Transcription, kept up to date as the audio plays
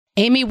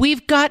Amy,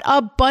 we've got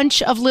a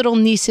bunch of little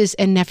nieces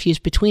and nephews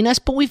between us,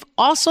 but we've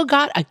also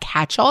got a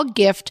catch-all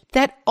gift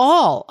that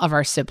all of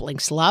our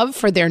siblings love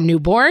for their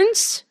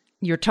newborns.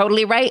 You're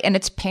totally right, and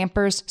it's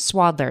Pampers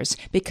Swaddlers,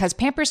 because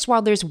Pampers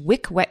Swaddlers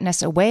wick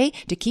wetness away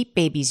to keep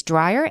babies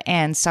drier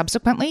and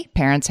subsequently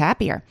parents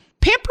happier.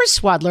 Pampers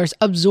Swaddlers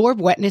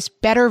absorb wetness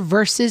better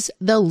versus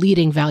the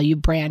leading value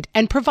brand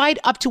and provide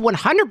up to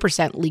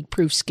 100%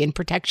 leak-proof skin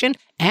protection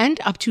and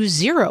up to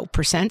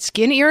 0%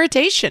 skin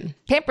irritation.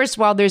 Pampers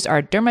Swaddlers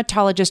are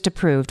dermatologist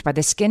approved by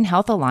the Skin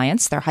Health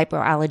Alliance. They're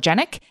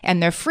hypoallergenic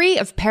and they're free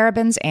of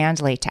parabens and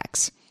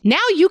latex. Now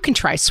you can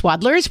try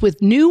Swaddlers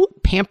with new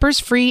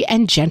Pampers-free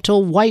and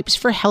gentle wipes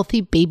for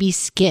healthy baby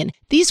skin.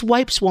 These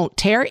wipes won't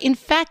tear. In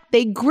fact,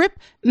 they grip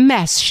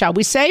mess, shall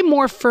we say,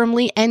 more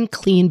firmly and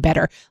clean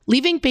better,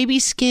 leaving baby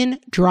skin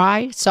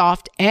dry,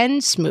 soft,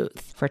 and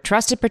smooth. For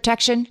trusted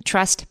protection,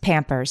 trust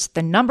Pampers,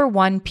 the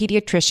 #1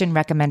 pediatrician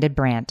recommended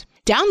brand.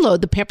 Download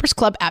the Pampers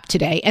Club app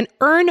today and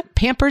earn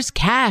Pampers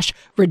Cash.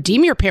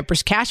 Redeem your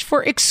Pampers Cash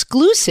for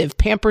exclusive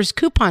Pampers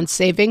coupon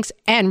savings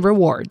and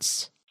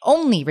rewards.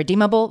 Only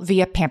redeemable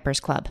via Pampers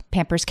Club.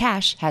 Pampers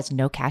Cash has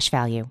no cash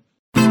value.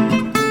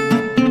 I'm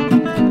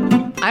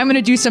going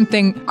to do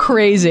something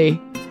crazy.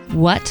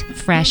 What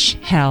fresh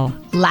hell?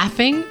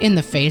 Laughing in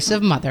the face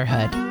of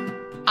motherhood.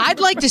 I'd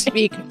like to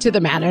speak to the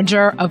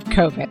manager of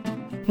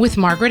COVID with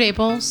Margaret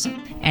Abels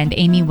and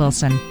Amy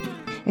Wilson.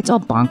 It's all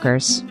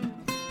bonkers.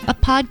 A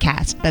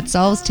podcast that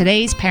solves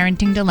today's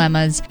parenting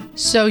dilemmas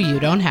so you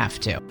don't have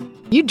to.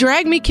 You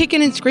dragged me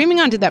kicking and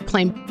screaming onto that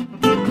plane.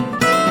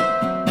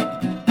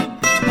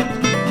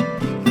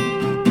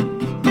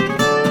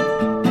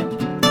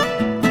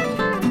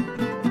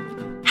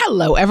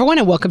 Hello, everyone,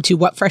 and welcome to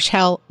What Fresh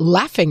Hell?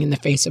 Laughing in the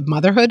Face of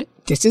Motherhood.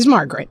 This is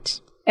Margaret.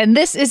 And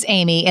this is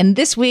Amy. And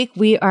this week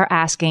we are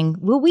asking,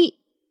 will we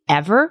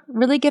ever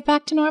really get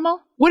back to normal?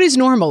 What is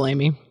normal,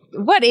 Amy?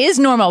 What is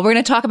normal? We're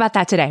going to talk about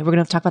that today. We're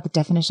going to talk about the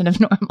definition of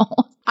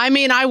normal. I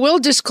mean, I will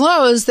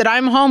disclose that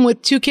I'm home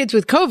with 2 kids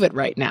with COVID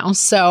right now,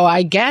 so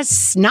I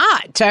guess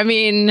not. I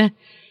mean...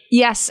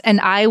 Yes, and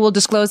I will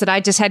disclose that I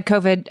just had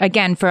COVID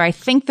again for, I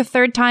think, the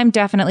 3rd time,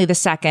 definitely the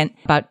 2nd,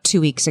 about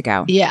 2 weeks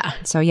ago. Yeah.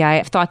 So, yeah, I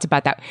have thoughts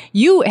about that.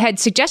 You had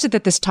suggested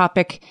that this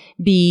topic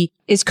be,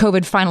 is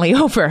COVID finally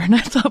over? And I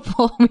thought,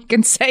 well, we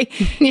can say...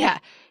 Yeah.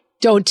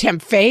 Don't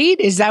tempt fate?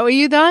 Is that what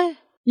you thought?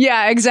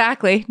 Yeah,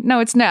 exactly. No,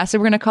 it's not. So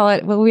we're going to call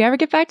it, will we ever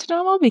get back to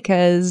normal?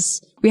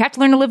 Because we have to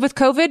learn to live with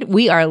COVID.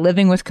 We are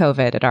living with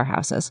COVID at our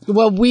houses.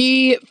 Well,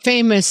 we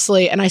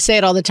famously, and I say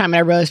it all the time, and I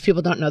realize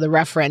people don't know the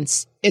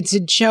reference. It's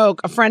a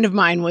joke. A friend of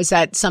mine was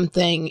at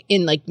something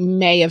in like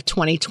May of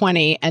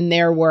 2020, and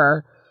there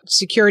were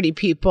security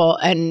people,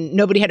 and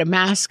nobody had a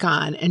mask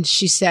on. And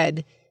she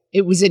said,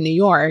 it was in New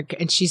York,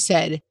 and she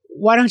said,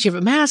 why don't you have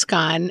a mask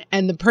on?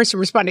 And the person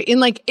responded, in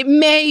like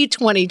May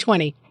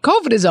 2020,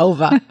 COVID is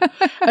over.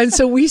 And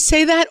so we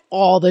say that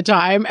all the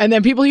time. And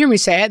then people hear me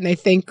say it and they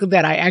think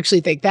that I actually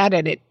think that.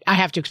 And I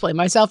have to explain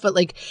myself. But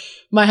like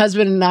my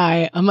husband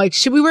and I'm like,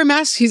 should we wear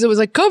masks? He was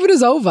like, COVID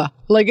is over.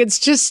 Like, it's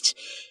just,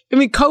 I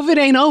mean, COVID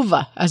ain't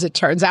over, as it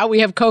turns out. We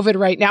have COVID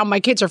right now. My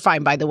kids are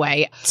fine, by the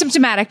way.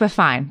 Symptomatic, but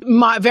fine.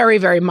 Very,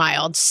 very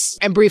mild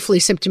and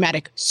briefly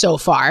symptomatic so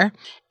far.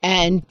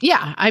 And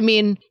yeah, I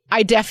mean,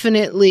 I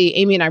definitely,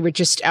 Amy and I were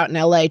just out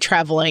in LA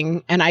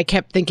traveling, and I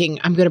kept thinking,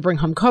 I'm going to bring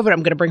home COVID.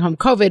 I'm going to bring home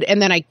COVID.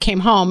 And then I came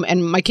home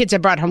and my kids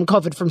had brought home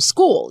COVID from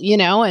school, you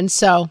know? And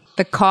so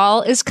the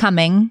call is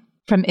coming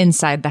from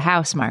inside the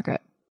house,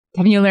 Margaret.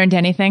 Haven't you learned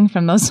anything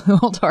from those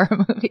old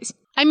horror movies?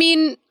 I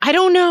mean, I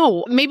don't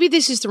know. Maybe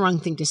this is the wrong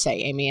thing to say,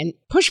 Amy, and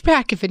push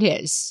back if it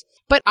is.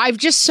 But I've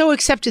just so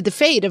accepted the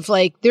fate of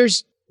like,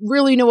 there's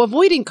really no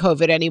avoiding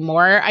COVID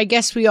anymore. I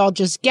guess we all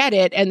just get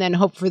it and then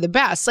hope for the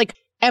best. Like,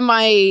 am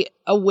I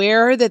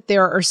aware that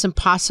there are some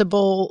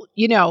possible,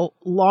 you know,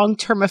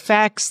 long-term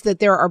effects, that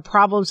there are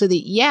problems with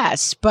it?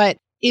 Yes. But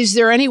is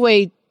there any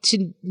way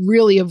to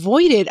really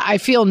avoid it? I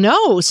feel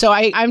no. So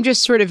I'm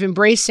just sort of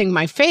embracing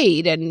my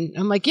fate. And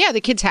I'm like, yeah,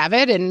 the kids have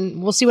it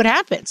and we'll see what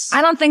happens.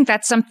 I don't think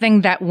that's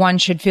something that one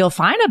should feel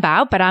fine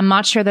about, but I'm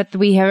not sure that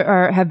we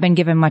have been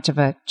given much of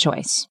a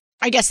choice.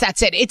 I guess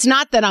that's it. It's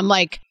not that I'm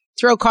like,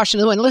 throw caution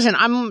to the wind. Listen,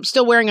 I'm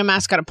still wearing a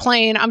mask on a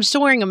plane. I'm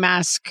still wearing a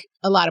mask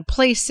a lot of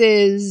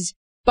places.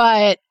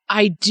 But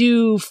I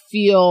do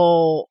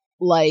feel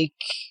like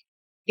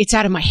it's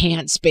out of my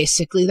hands,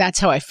 basically. That's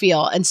how I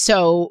feel. And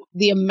so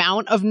the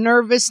amount of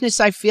nervousness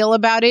I feel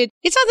about it,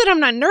 it's not that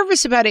I'm not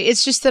nervous about it.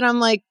 It's just that I'm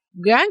like,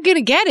 I'm going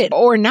to get it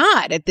or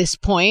not at this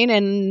point,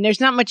 and there's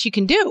not much you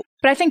can do.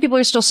 But I think people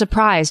are still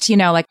surprised. You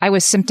know, like I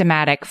was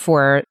symptomatic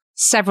for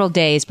several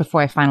days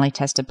before I finally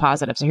tested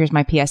positive. So here's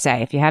my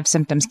PSA. If you have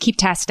symptoms, keep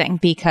testing,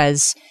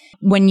 because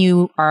when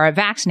you are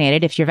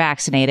vaccinated, if you're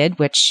vaccinated,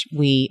 which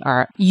we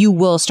are, you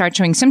will start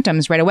showing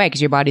symptoms right away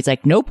because your body's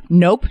like, nope,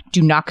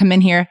 do not come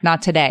in here,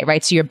 not today,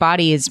 right? So your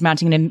body is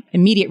mounting an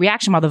immediate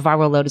reaction while the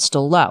viral load is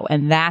still low.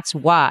 And that's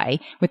why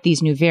with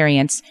these new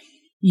variants,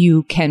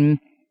 you can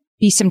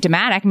be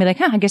symptomatic and be like,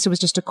 I guess it was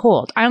just a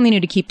cold. I only need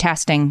to keep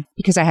testing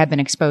because I have been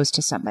exposed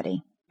to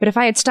somebody. But if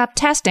I had stopped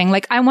testing,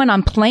 like I went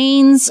on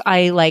planes,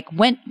 I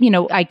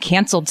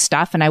canceled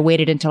stuff and I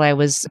waited until I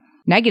was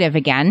negative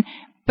again.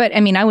 But I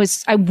mean, I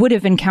would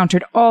have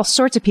encountered all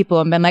sorts of people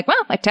and been like,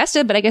 well, I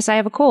tested, but I guess I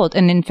have a cold,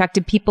 and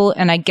infected people.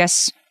 And I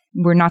guess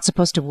we're not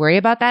supposed to worry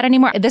about that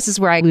anymore. This is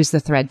where I lose the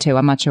thread too.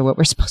 I'm not sure what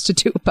we're supposed to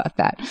do about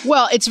that.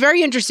 Well, it's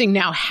very interesting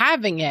now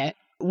having it.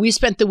 We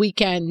spent the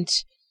weekend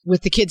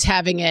with the kids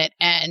having it,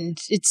 and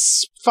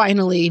it's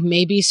finally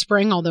maybe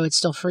spring, although it's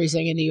still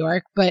freezing in New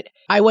York. But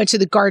I went to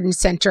the garden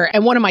center,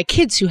 and one of my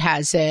kids who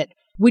has it,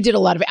 we did a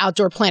lot of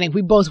outdoor planning.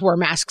 We both wore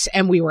masks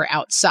and we were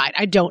outside.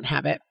 I don't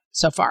have it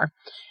so far.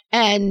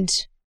 And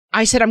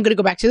I said, I'm going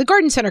to go back to the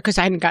garden center because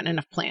I hadn't gotten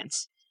enough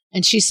plants.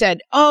 And she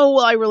said, oh,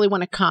 well, I really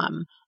want to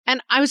come.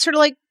 And I was sort of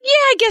like, yeah,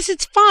 I guess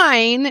it's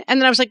fine.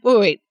 And then I was like,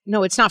 wait,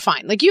 no, it's not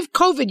fine. Like, you have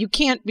COVID, you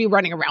can't be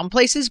running around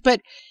places.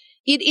 But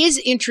it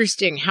is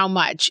interesting how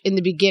much in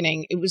the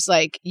beginning it was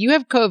like, you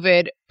have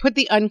COVID, put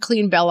the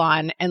unclean bell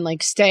on and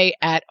like stay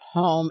at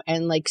home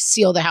and like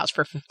seal the house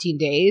for 15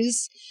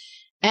 days.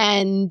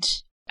 And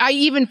I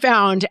even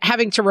found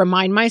having to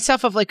remind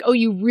myself of like, oh,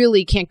 you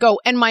really can't go.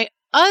 And my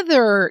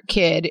other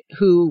kid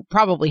who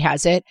probably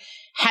has it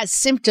has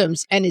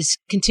symptoms and is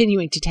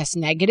continuing to test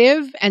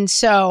negative. And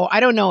so I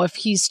don't know if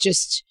he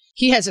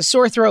has a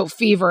sore throat,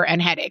 fever,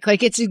 and headache.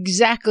 Like, it's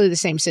exactly the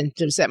same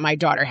symptoms that my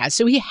daughter has.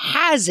 So he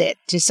has it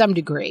to some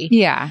degree.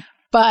 Yeah.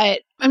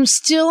 But I'm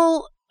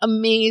still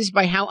amazed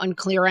by how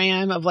unclear I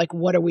am of like,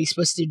 what are we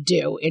supposed to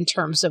do in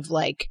terms of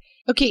like,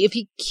 okay, if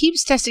he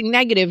keeps testing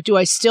negative, do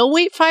I still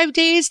wait 5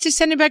 days to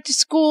send him back to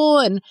school?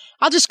 And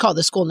I'll just call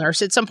the school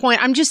nurse at some point.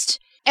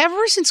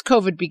 Ever since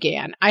COVID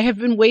began, I have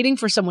been waiting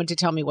for someone to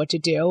tell me what to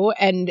do,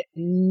 and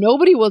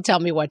nobody will tell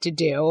me what to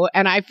do.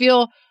 And I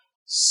feel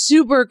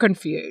super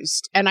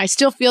confused, and I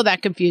still feel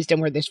that confused,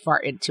 and we're this far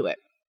into it.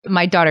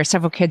 My daughter,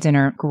 several kids in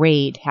her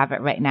grade have it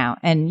right now.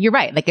 And you're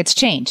right, like it's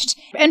changed,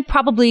 and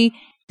probably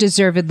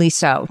deservedly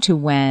so, to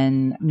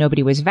when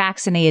nobody was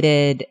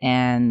vaccinated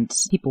and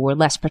people were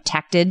less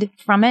protected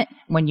from it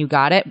when you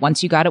got it.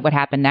 Once you got it, what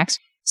happened next?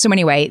 So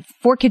anyway,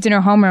 4 kids in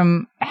her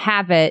homeroom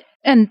have it.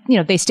 And,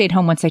 they stayed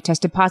home once they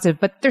tested positive,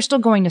 but they're still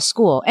going to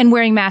school and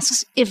wearing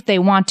masks if they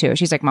want to.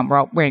 She's like, Mom, we're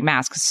all wearing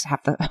masks.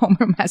 Half the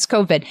homeroom has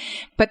COVID.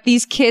 But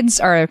these kids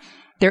they're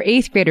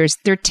 8th graders.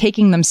 They're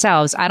taking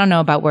themselves. I don't know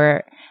about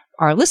where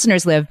our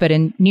listeners live, but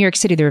in New York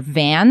City, there are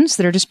vans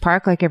that are just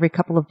parked like every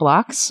couple of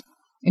blocks.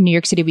 In New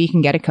York City, where you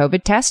can get a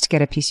COVID test,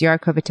 get a PCR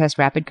COVID test,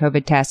 rapid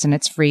COVID test, and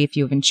it's free if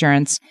you have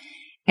insurance.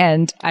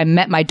 And I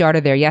met my daughter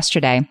there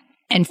yesterday.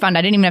 And found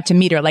I didn't even have to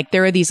meet her. Like,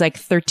 there are these like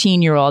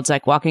 13-year-olds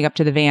like walking up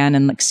to the van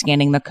and like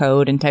scanning the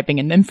code and typing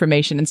in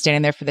information and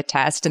standing there for the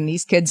test. And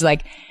these kids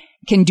like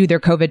can do their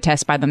COVID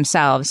test by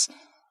themselves.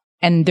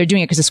 And they're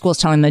doing it because the school's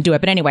telling them to do it.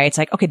 But anyway, it's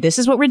like, okay, this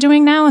is what we're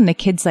doing now. And the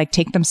kids like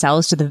take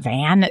themselves to the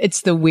van.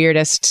 It's the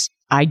weirdest.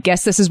 I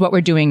guess this is what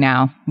we're doing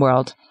now,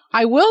 world.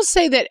 I will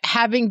say that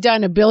having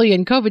done 1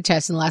 billion COVID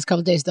tests in the last couple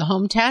of days, the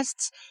home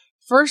tests,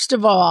 first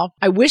of all,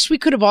 I wish we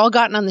could have all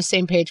gotten on the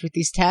same page with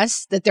these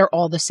tests, that they're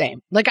all the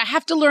same. Like, I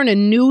have to learn a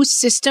new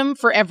system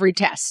for every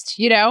test,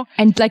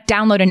 And like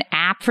download an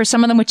app for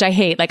some of them, which I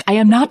hate. Like, I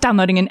am not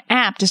downloading an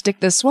app to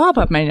stick the swab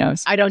up my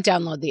nose. I don't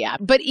download the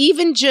app. But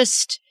even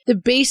just the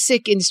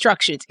basic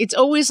instructions, it's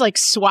always like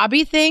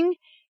swabby thing,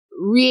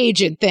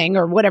 reagent thing,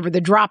 or whatever,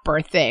 the dropper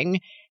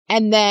thing.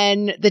 And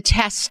then the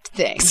test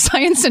thing.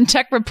 Science and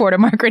tech reporter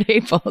Margaret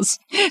Abels.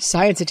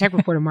 Science and tech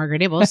reporter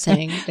Margaret Abels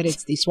saying that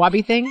it's the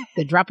swabby thing,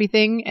 the droppy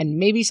thing, and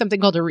maybe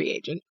something called a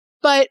reagent.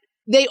 But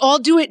they all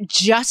do it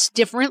just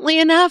differently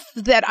enough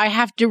that I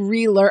have to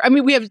relearn. I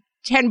mean, we have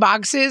 10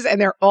 boxes and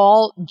they're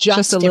all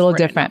just a little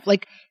different.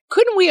 Like,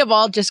 couldn't we have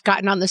all just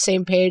gotten on the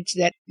same page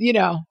that,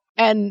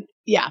 and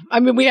yeah, I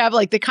mean, we have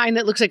like the kind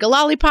that looks like a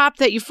lollipop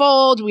that you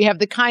fold. We have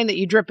the kind that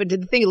you drip into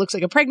the thing. It looks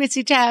like a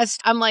pregnancy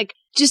test. I'm like,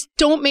 just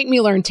don't make me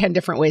learn 10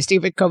 different ways to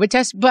give a COVID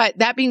test. But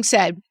that being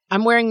said,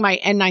 I'm wearing my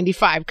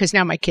N95 because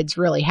now my kids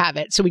really have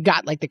it. So we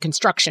got like the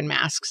construction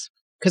masks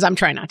because I'm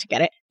trying not to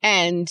get it.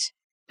 And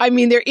I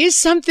mean, there is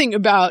something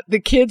about the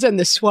kids and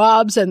the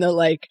swabs and the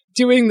like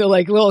doing the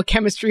like little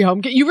chemistry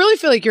home. You really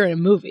feel like you're in a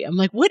movie. I'm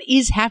like, what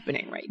is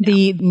happening right now?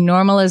 The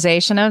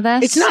normalization of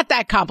this? It's not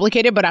that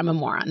complicated, but I'm a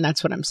moron.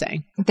 That's what I'm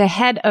saying. The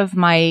head of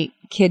my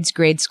kids'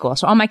 grade school.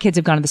 So all my kids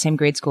have gone to the same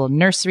grade school,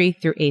 nursery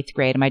through 8th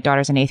grade. And my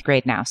daughter's in 8th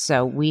grade now.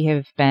 So we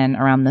have been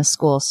around this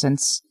school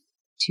since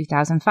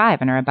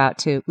 2005 and are about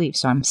to leave.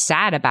 So I'm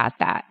sad about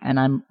that. And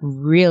I'm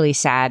really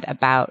sad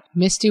about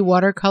misty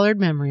watercolored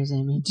memories,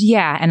 Amy.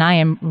 Yeah. And I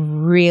am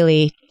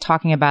really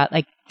talking about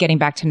like getting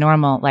back to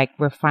normal. Like,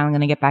 we're finally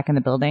going to get back in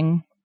the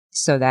building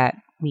so that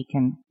we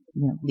can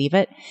leave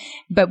it.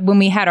 But when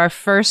we had our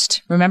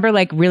first, remember,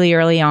 like really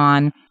early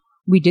on,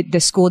 the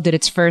school did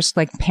its first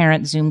like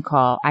parent Zoom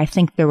call. I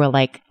think there were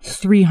like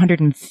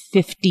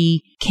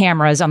 350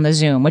 cameras on the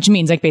Zoom, which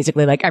means like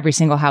basically like every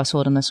single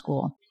household in the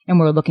school. And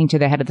we were looking to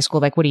the head of the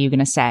school, like, what are you going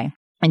to say?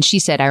 And she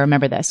said, I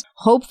remember this.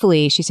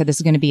 Hopefully, she said, this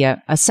is going to be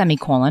a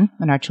semicolon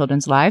in our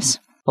children's lives.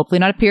 Hopefully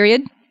not a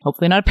period.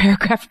 Hopefully not a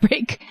paragraph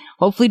break.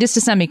 Hopefully just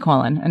a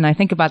semicolon. And I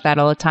think about that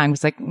all the time.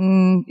 It's like,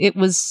 it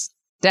was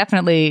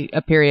definitely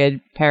a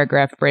period,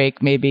 paragraph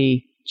break,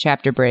 maybe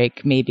chapter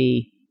break,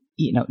 maybe,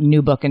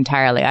 new book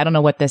entirely. I don't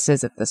know what this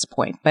is at this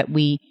point, but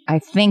I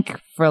think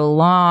for a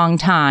long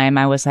time,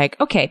 I was like,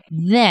 okay,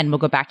 then we'll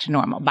go back to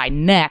normal. By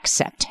next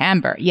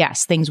September,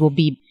 yes, things will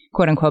be,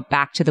 quote unquote,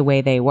 back to the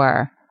way they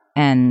were.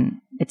 And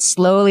it's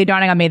slowly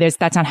dawning on me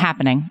that's not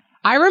happening.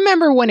 I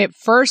remember when it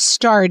first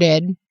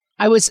started,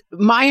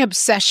 my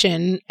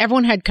obsession,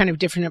 everyone had kind of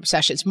different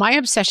obsessions. My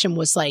obsession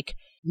was like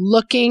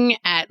looking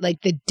at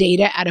like the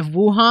data out of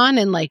Wuhan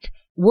and like,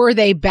 were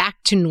they back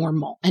to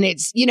normal? And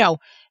it's,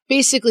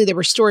 basically there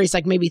were stories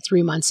like maybe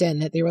 3 months in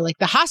that they were like,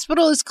 the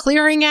hospital is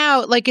clearing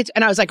out.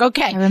 And I was like,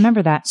 okay. I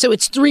remember that. So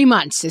it's 3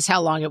 months is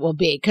how long it will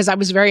be. Cause I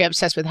was very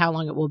obsessed with how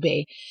long it will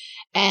be.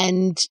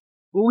 And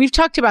we've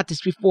talked about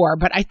this before,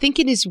 but I think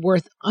it is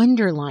worth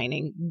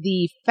underlining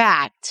the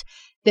fact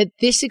that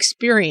this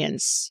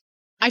experience,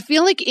 I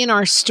feel like in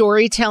our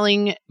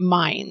storytelling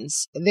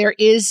minds, there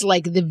is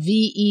like the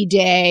VE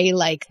Day,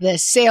 like the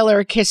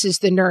sailor kisses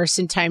the nurse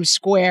in Times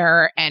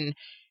Square and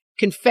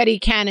confetti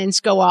cannons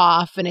go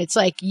off. And it's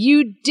like,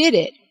 you did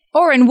it.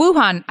 Or in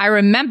Wuhan, I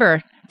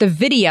remember the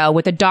video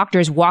with the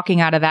doctors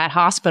walking out of that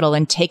hospital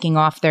and taking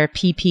off their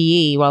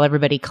PPE while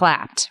everybody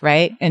clapped,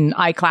 right? And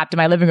I clapped in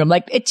my living room.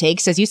 Like, it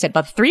takes, as you said,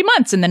 about 3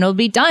 months and then it'll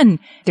be done.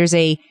 There's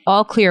a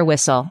all clear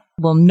whistle.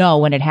 We'll know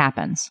when it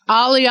happens.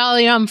 Ollie,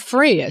 Ollie, I'm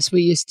free, as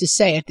we used to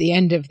say at the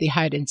end of the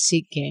hide and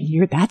seek game.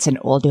 That's an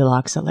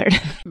Oldilocks alert.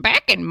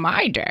 Back in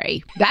my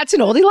day. That's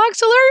an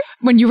Oldilocks alert?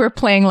 When you were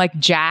playing like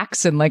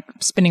jacks and like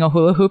spinning a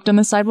hula hoop on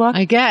the sidewalk?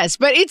 I guess.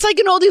 But it's like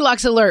an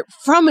Oldilocks alert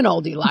from an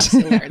Oldilocks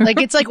alert. Like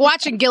it's like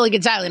watching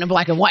Gilligan's Island in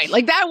black and white.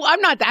 Like that,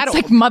 I'm not that it's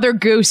old. Like Mother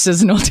Goose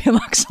is an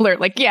Oldilocks alert.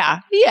 Like, yeah.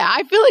 Yeah,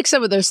 I feel like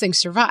some of those things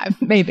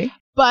survive. Maybe.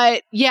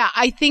 But yeah,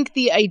 I think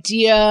the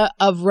idea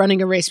of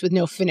running a race with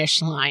no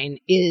finish line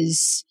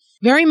is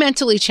very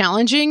mentally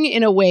challenging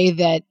in a way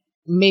that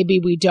maybe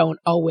we don't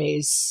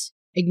always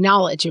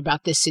acknowledge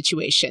about this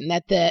situation.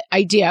 That the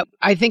idea,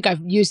 I think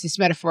I've used this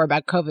metaphor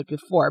about COVID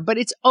before, but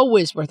it's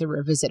always worth a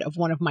revisit of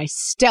one of my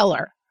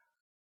stellar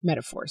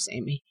metaphors,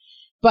 Amy.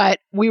 But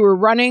we were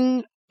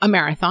running a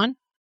marathon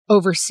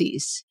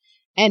overseas,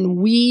 and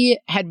we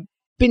had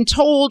been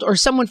told, or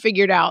someone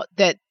figured out,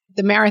 that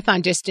the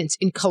marathon distance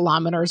in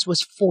kilometers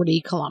was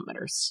 40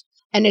 kilometers.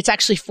 And it's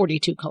actually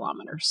 42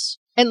 kilometers.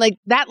 And like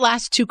that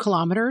last 2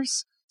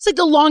 kilometers, it's like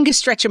the longest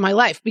stretch of my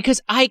life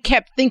because I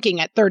kept thinking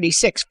at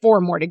 36,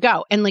 4 more to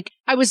go. And like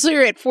I was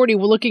literally at 40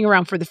 looking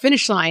around for the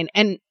finish line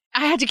and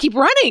I had to keep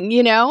running,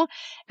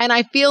 And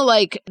I feel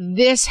like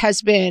this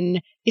has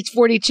been, it's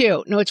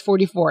 42. No, it's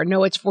 44.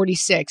 No, it's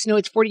 46. No,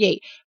 it's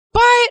 48.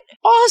 But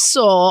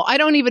also, I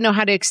don't even know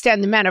how to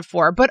extend the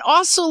metaphor, but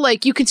also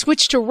like you can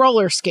switch to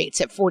roller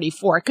skates at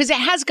 44 because it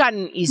has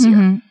gotten easier,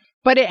 Mm-hmm.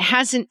 but it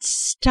hasn't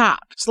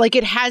stopped. Like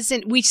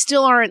we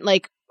still aren't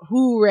like,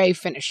 hooray,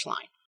 finish line.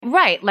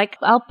 Right. Like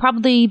I'll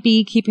probably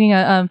be keeping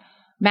a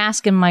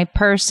mask in my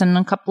purse and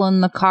a couple in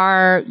the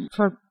car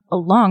for a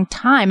long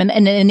time. And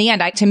in the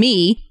end, to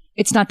me,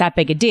 it's not that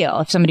big a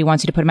deal. If somebody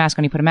wants you to put a mask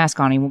on, you put a mask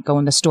on. You go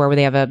in the store where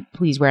they have a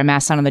please wear a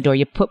mask sign on the door,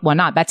 you put one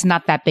on. That's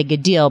not that big a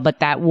deal,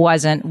 but that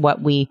wasn't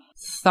what we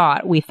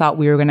thought. We thought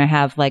we were going to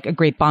have like a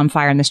great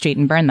bonfire in the street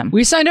and burn them.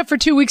 We signed up for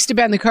 2 weeks to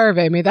bend the curve,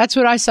 Amy. That's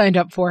what I signed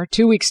up for.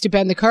 2 weeks to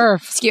bend the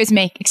curve. Excuse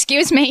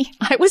me.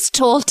 I was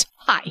told.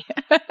 Hi.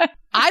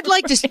 I'd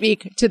like to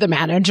speak to the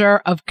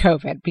manager of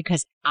COVID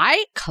because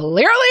I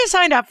clearly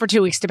signed up for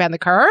 2 weeks to bend the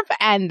curve,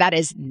 and that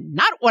is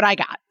not what I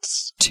got.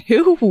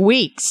 2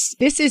 weeks.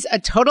 This is a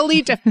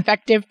totally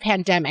defective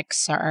pandemic,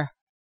 sir.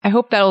 I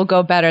hope that'll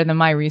go better than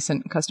my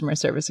recent customer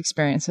service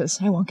experiences.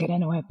 I won't get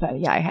into it, but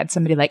yeah, I had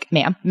somebody like,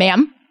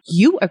 ma'am,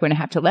 you are going to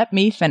have to let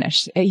me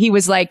finish. He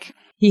was like,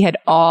 he had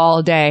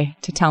all day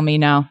to tell me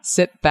no,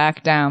 sit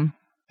back down.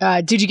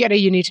 Did you get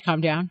you need to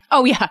calm down?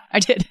 Oh, yeah, I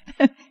did.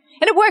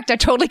 And it worked. I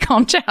totally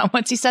calmed down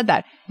once he said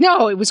that.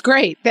 No, it was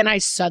great. Then I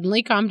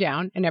suddenly calmed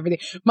down and everything.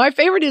 My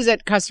favorite is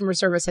at customer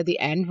service at the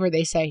end where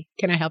they say,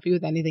 can I help you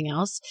with anything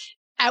else?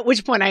 At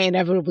which point I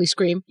inevitably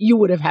scream, you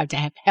would have had to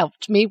have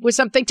helped me with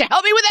something to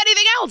help me with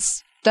anything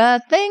else.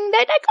 The thing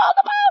that I called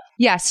about.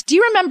 Yes. Do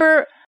you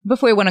remember,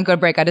 before we want to go to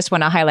break, I just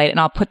want to highlight,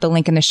 and I'll put the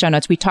link in the show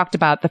notes. We talked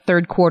about the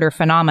third quarter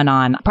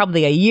phenomenon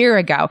probably a year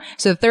ago.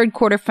 So the third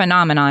quarter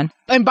phenomenon.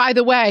 And by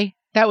the way,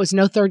 that was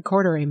no third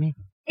quarter, Amy.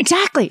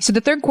 Exactly. So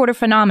the third quarter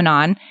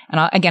phenomenon, and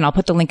I'll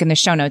put the link in the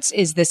show notes,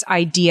 is this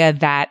idea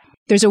that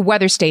there's a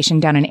weather station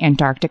down in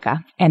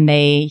Antarctica and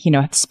they,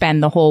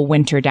 spend the whole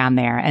winter down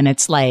there. And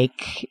it's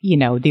like,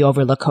 the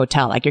Overlook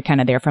Hotel, like you're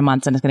kind of there for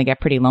months and it's going to get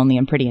pretty lonely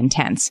and pretty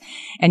intense.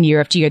 And year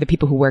after year, the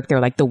people who work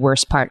there, like the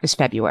worst part is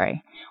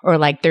February. Or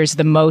like there's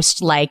the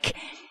most like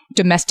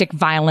domestic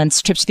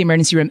violence, trips to the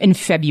emergency room in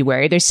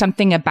February. There's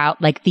something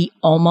about like the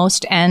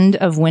almost end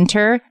of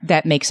winter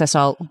that makes us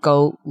all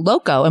go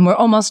loco and we're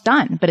almost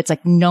done. But it's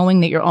like knowing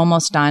that you're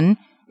almost done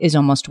is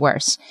almost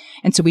worse.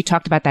 And so we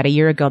talked about that a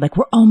year ago, like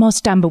we're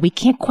almost done, but we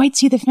can't quite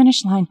see the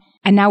finish line.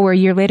 And now we're a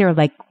year later,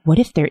 like, what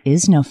if there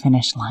is no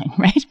finish line,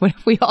 right? What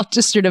if we all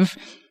just sort of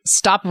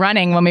stop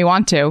running when we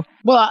want to?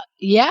 Well,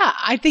 yeah,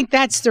 I think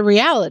that's the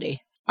reality.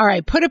 All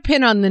right, put a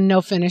pin on the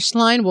no finish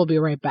line. We'll be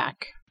right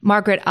back.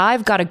 Margaret,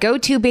 I've got a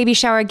go-to baby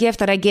shower gift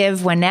that I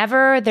give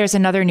whenever there's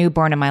another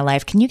newborn in my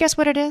life. Can you guess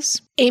what it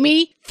is?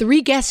 Amy,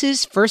 3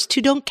 guesses. First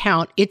 2 don't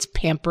count. It's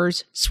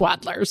Pampers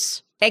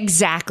Swaddlers.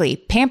 Exactly.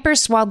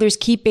 Pampers Swaddlers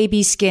keep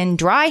baby's skin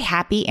dry,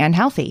 happy, and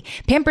healthy.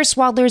 Pampers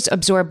Swaddlers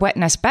absorb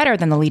wetness better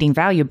than the leading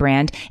value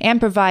brand and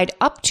provide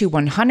up to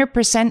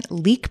 100%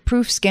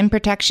 leak-proof skin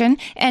protection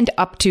and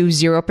up to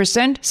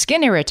 0%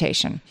 skin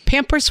irritation.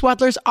 Pampers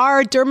Swaddlers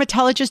are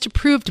dermatologist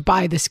approved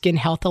by the Skin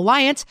Health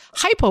Alliance,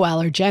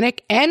 hypoallergenic,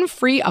 and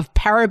free of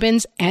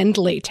parabens and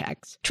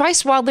latex. Try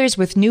Swaddlers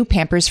with new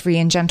Pampers Free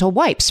and Gentle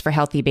wipes for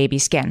healthy baby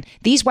skin.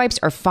 These wipes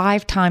are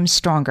 5 times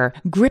stronger,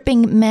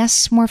 gripping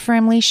mess more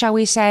firmly, shall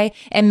we say,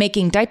 and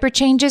making diaper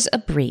changes a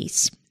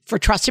breeze. For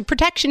trusted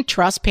protection,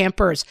 trust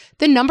Pampers,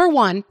 the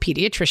 #1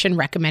 pediatrician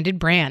recommended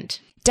brand.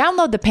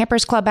 Download the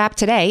Pampers Club app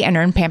today and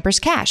earn Pampers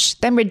Cash.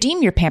 Then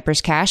redeem your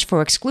Pampers Cash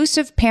for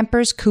exclusive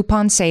Pampers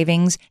coupon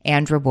savings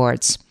and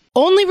rewards.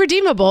 Only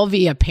redeemable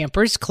via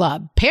Pampers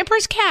Club.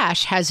 Pampers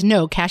Cash has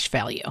no cash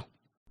value.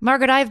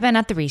 Margaret, I've been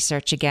at the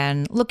research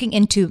again, looking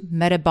into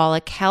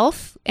metabolic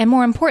health and,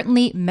 more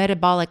importantly,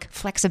 metabolic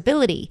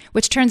flexibility,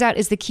 which turns out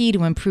is the key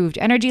to improved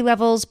energy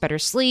levels, better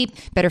sleep,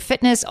 better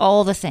fitness,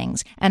 all the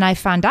things. And I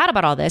found out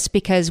about all this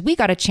because we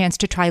got a chance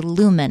to try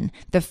Lumen,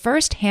 the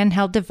first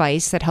handheld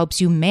device that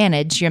helps you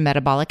manage your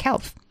metabolic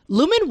health.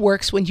 Lumen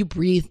works when you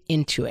breathe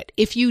into it.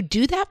 If you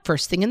do that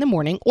first thing in the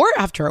morning or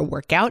after a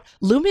workout,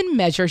 Lumen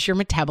measures your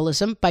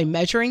metabolism by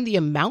measuring the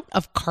amount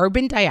of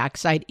carbon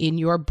dioxide in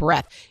your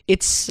breath.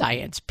 It's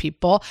science,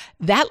 people.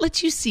 That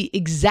lets you see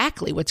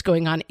exactly what's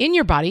going on in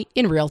your body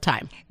in real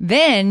time.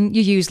 Then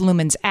you use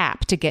Lumen's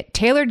app to get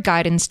tailored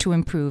guidance to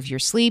improve your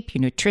sleep,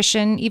 your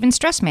nutrition, even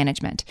stress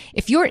management.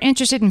 If you're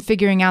interested in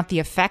figuring out the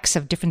effects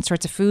of different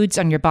sorts of foods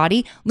on your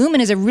body, Lumen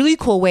is a really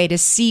cool way to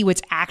see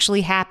what's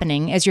actually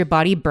happening as your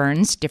body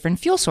burns different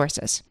fuel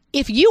sources.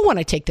 If you want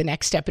to take the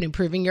next step in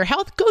improving your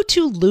health, go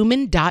to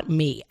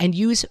lumen.me and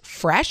use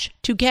FRESH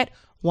to get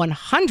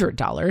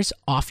 $100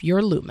 off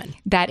your Lumen.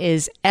 That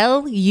is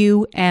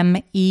LUMEN.ME.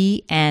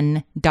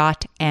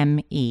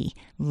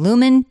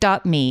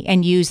 Lumen.me,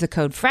 and use the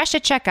code FRESH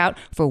at checkout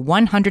for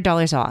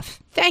 $100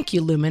 off. Thank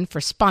you, Lumen, for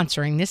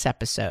sponsoring this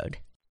episode.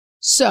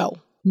 So,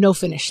 no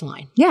finish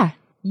line. Yeah.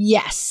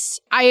 Yes,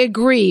 I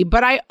agree.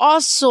 But I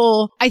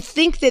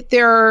think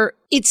that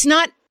it's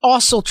not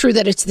also true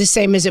that it's the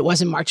same as it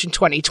was in March in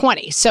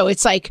 2020. So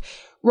it's like,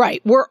 right,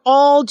 we're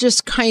all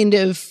just kind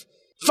of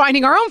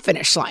finding our own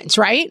finish lines,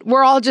 right?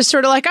 We're all just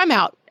sort of like, I'm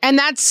out. And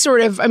that's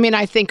sort of,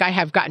 I think I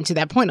have gotten to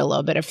that point a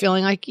little bit of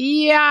feeling like,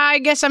 yeah, I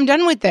guess I'm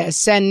done with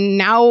this. And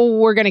now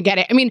we're going to get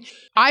it.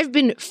 I've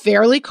been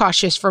fairly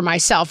cautious for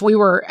myself. We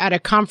were at a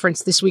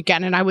conference this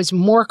weekend and I was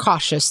more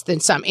cautious than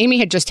some. Amy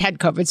had just had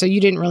COVID, so you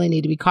didn't really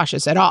need to be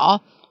cautious at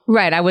all.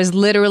 Right. I was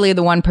literally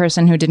the one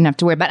person who didn't have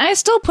to wear, but I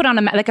still put on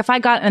a mask. Like if I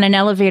got in an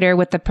elevator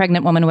with a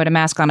pregnant woman with a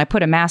mask on, I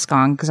put a mask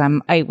on because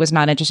I was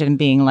not interested in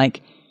being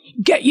like,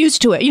 get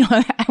used to it.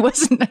 I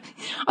wasn't,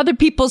 other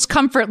people's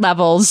comfort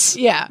levels.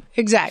 Yeah,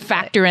 exactly.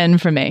 Factor in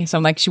for me. So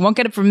I'm like, she won't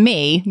get it from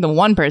me, the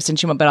one person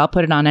she won't, but I'll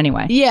put it on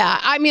anyway. Yeah.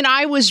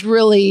 I was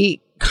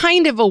really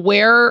kind of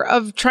aware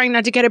of trying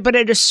not to get it, but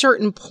at a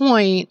certain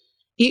point,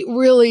 it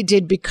really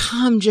did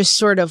become just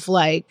sort of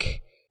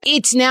like,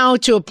 it's now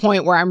to a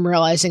point where I'm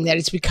realizing that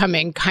it's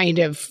becoming kind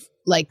of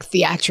like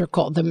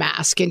theatrical, the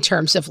mask, in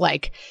terms of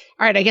like,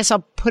 all right, I guess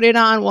I'll put it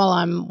on while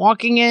I'm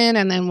walking in,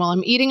 and then while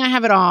I'm eating, I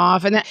have it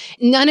off. And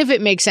none of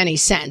it makes any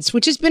sense,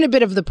 which has been a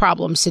bit of the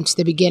problem since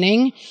the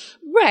beginning.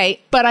 Right.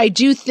 But I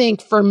do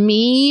think for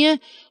me,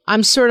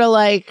 I'm sort of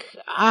like,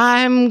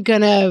 I'm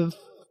going to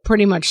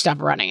pretty much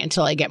stop running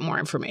until I get more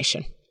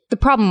information. The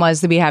problem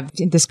was that we have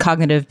this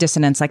cognitive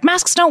dissonance, like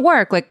masks don't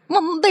work. Like,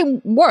 well, they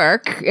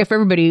work if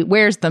everybody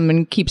wears them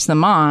and keeps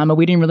them on, but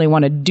we didn't really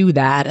want to do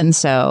that. And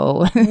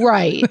so,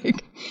 right.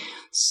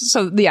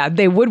 Yeah,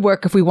 they would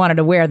work if we wanted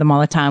to wear them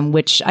all the time,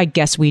 which I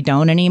guess we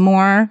don't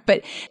anymore.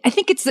 But I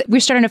think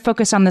we're starting to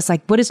focus on this,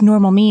 like, what does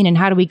normal mean and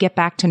how do we get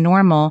back to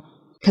normal?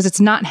 Because it's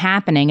not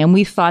happening. And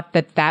we thought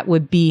that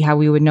would be how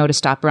we would know to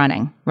stop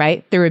running,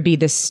 right? There would be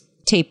this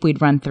tape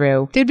we'd run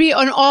through. There'd be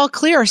an all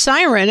clear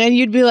siren and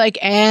you'd be like,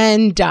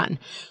 and done.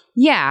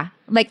 Yeah.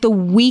 Like the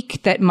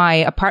week that my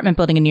apartment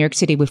building in New York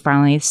City, we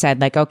finally said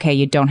like, okay,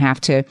 you don't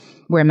have to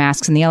wear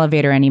masks in the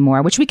elevator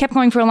anymore, which we kept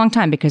going for a long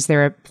time because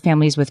there are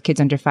families with kids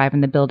under 5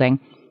 in the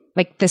building.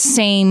 Like the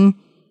same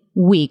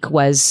week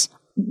was,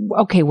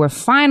 okay, we're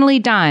finally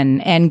done,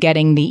 and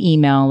getting the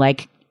email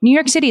like, New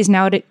York City is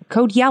now at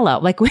code yellow.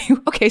 Like,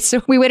 okay,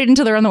 so we waited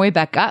until they're on the way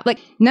back up. Like,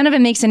 none of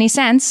it makes any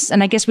sense.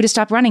 And I guess we just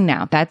stopped running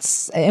now.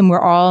 And we're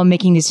all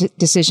making these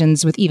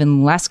decisions with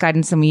even less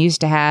guidance than we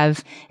used to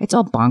have. It's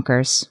all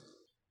bonkers.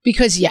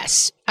 Because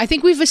yes, I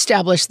think we've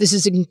established this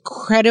is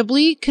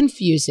incredibly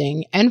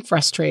confusing and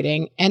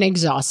frustrating and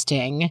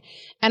exhausting.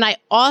 And I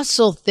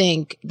also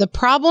think the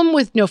problem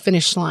with no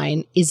finish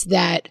line is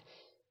that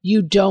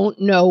you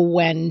don't know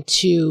when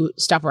to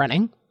stop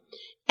running.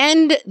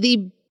 And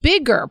the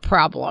bigger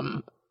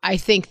problem, I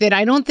think, that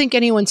I don't think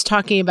anyone's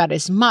talking about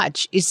as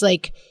much is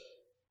like,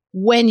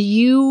 when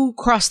you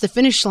cross the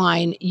finish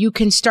line, you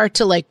can start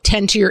to like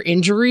tend to your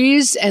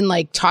injuries and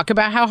like talk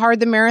about how hard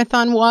the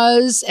marathon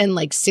was and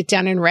like sit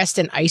down and rest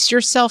and ice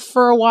yourself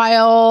for a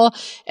while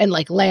and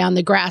like lay on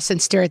the grass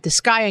and stare at the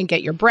sky and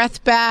get your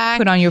breath back.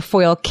 Put on your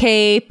foil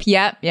cape.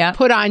 Yep.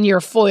 Put on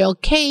your foil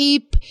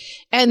cape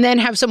and then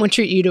have someone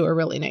treat you to a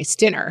really nice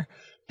dinner.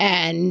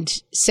 And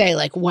say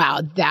like,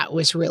 wow, that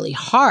was really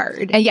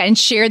hard. And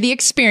share the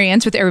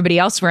experience with everybody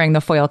else wearing the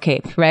foil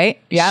cape,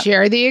 right? Yeah.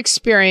 Share the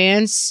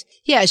experience.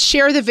 Yeah,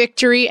 share the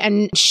victory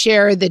and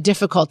share the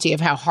difficulty of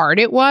how hard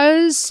it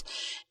was.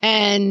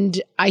 And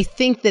I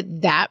think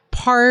that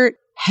part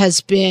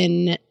has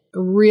been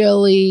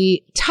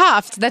really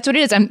tough. That's what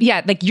it is.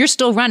 Like you're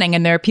still running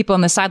and there are people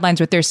on the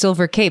sidelines with their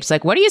silver capes.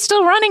 Like, what are you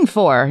still running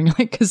for? And you're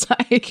like,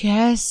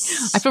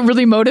 because I feel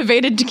really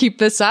motivated to keep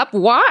this up.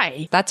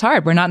 Why? That's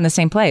hard. We're not in the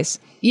same place.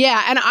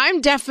 Yeah. And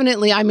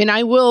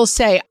I will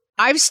say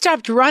I've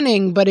stopped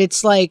running, but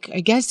it's like, I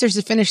guess there's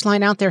a finish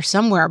line out there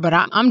somewhere, but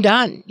I'm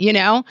done, you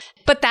know?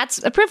 But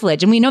that's a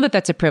privilege. And we know that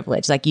that's a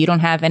privilege. Like you don't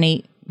have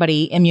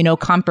anybody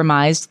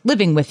immunocompromised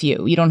living with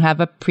you. You don't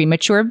have a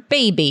premature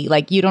baby.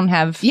 Like you don't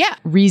have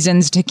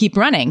reasons to keep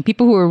running.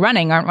 People who are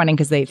running aren't running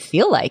because they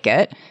feel like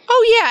it.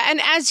 Oh, yeah. And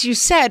as you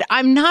said,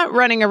 I'm not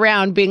running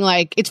around being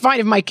like, it's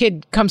fine if my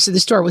kid comes to the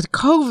store with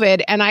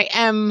COVID, and I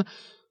am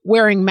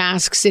wearing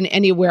masks in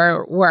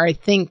anywhere where I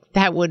think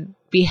that would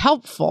be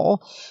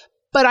helpful.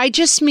 But I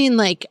just mean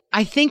like,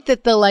 I think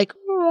that the like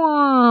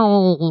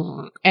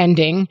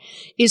ending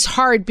is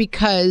hard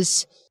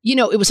because, you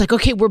know, it was like,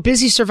 okay, we're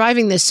busy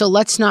surviving this. So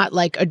let's not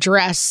like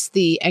address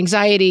the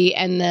anxiety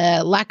and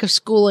the lack of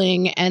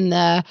schooling and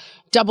the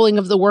doubling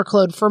of the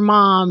workload for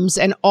moms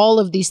and all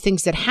of these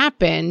things that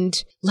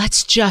happened.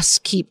 Let's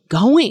just keep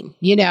going,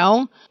 you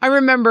know? I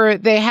remember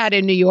they had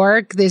in New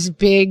York this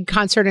big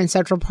concert in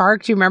Central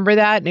Park. Do you remember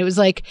that? And it was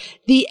like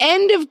the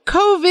end of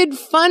COVID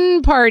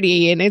fun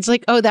party. And it's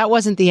like, oh, that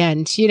wasn't the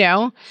end, you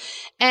know?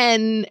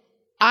 And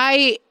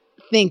I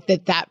think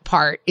that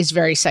part is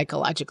very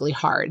psychologically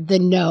hard. The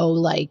no,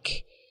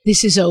 like,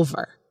 this is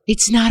over.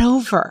 It's not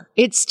over.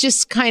 It's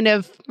just kind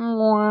of,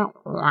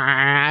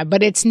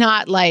 but it's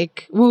not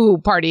like, woo,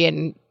 party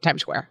in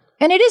Times Square.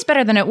 And it is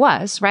better than it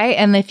was, right?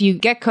 And if you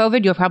get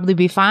COVID, you'll probably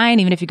be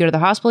fine. Even if you go to the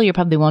hospital, you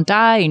probably won't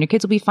die and your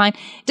kids will be fine.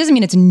 It doesn't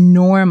mean it's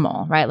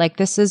normal, right? Like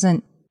this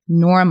isn't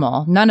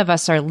normal. None of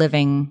us are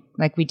living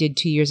like we did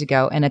 2 years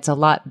ago, and it's a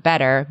lot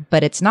better,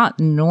 but it's not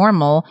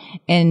normal.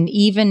 And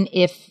even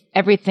if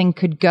everything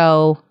could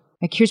go,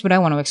 like here's what I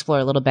want to explore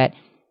a little bit.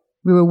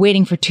 We were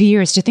waiting for 2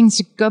 years to things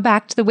to go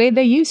back to the way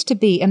they used to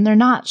be. And they're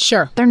not.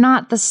 Sure. They're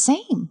not the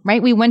same,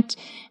 right?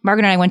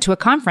 Margaret and I went to a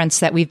conference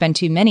that we've been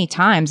to many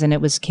times, and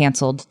it was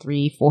canceled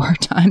 3-4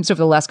 times over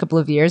the last couple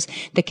of years.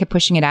 They kept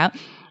pushing it out.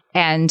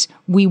 And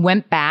we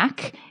went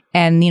back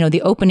and, you know,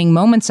 the opening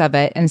moments of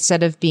it,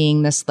 instead of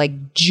being this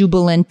like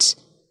jubilant,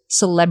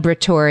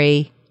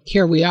 celebratory,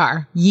 here we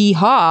are,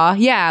 yeehaw.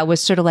 Yeah. It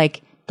was sort of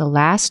like the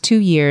last 2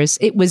 years.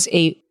 It was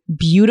a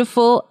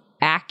beautiful,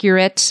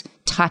 accurate,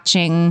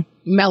 touching,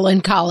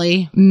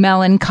 melancholy.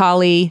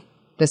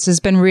 This has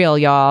been real,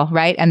 y'all,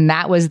 right? And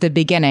that was the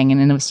beginning.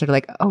 And then it was sort of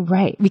like, oh,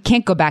 right. We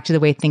can't go back to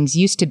the way things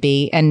used to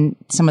be. And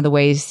some of the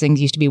ways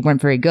things used to be weren't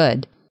very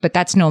good. But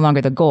that's no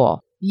longer the goal.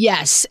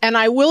 Yes. And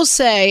I will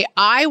say,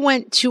 I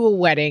went to a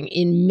wedding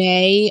in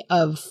May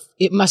of,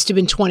 it must have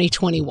been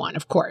 2021,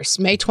 of course,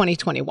 May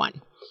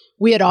 2021.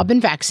 We had all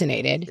been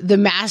vaccinated. The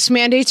mask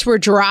mandates were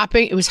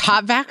dropping. It was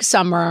hot vax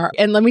summer.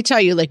 And let me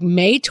tell you, like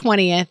May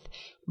 20th,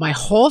 my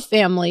whole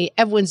family,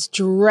 everyone's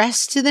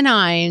dressed to the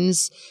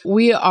nines.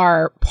 We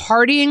are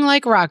partying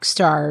like rock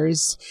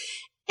stars.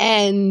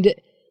 And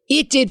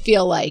it did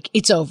feel like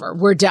it's over.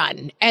 We're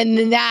done.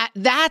 And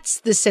that's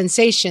the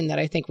sensation that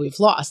I think we've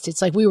lost.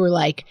 It's like we were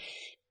like,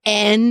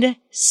 end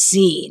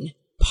scene,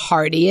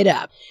 party it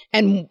up.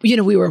 And, you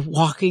know, we were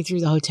walking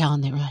through the hotel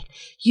and they were like,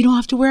 you don't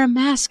have to wear a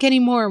mask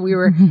anymore. We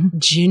were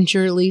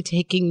gingerly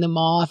taking them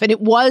off. And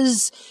it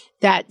was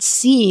that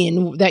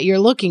scene that you're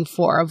looking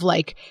for of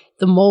like,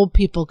 the mole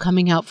people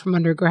coming out from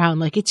underground,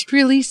 like, it's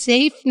really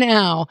safe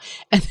now.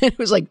 And then it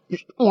was like,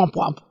 womp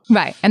womp.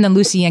 Right. And then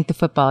Lucy yanked the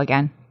football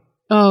again.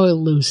 Oh,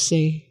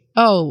 Lucy.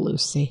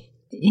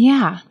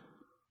 Yeah.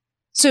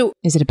 So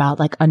is it about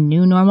like a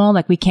new normal?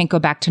 Like we can't go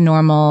back to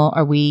normal?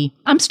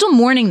 I'm still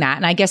mourning that.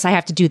 And I guess I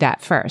have to do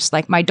that first.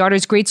 Like my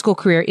daughter's grade school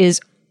career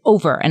is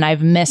over and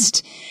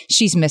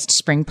she's missed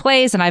spring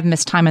plays and I've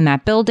missed time in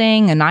that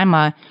building. And I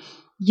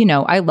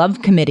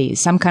love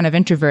committees. I'm kind of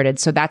introverted.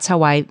 So that's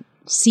how I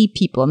see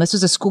people. And this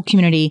was a school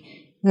community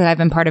that I've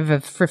been part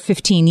of for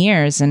 15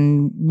 years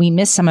and we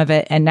missed some of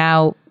it. And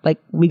now like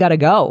we got to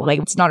go. Like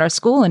it's not our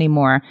school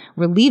anymore.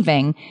 We're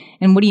leaving.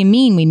 And what do you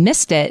mean we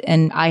missed it?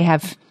 And I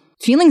have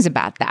feelings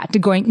about that,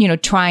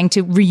 trying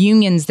to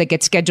reunions that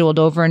get scheduled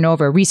over and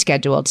over,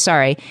 rescheduled,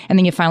 sorry. And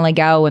then you finally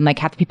go and like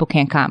half the people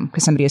can't come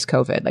because somebody has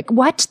COVID. Like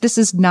what? This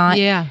is not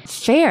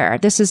fair.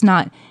 This is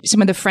not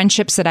some of the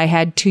friendships that I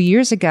had 2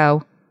 years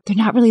ago. they're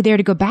not really there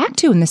to go back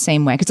to in the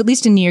same way. Because at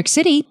least in New York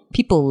City,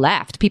 people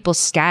left, people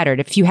scattered.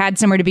 If you had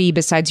somewhere to be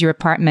besides your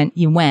apartment,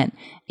 you went.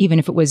 Even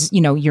if it was,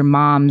 your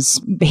mom's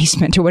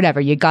basement or whatever,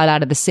 you got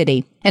out of the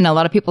city. And a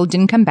lot of people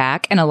didn't come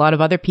back. And a lot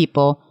of other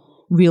people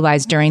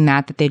realized during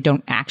that they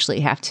don't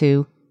actually have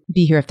to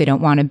be here if they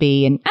don't want to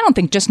be. And I don't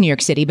think just New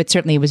York City, but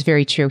certainly it was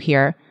very true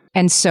here.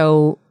 And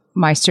so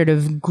my sort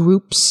of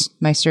groups,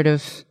 my sort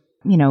of,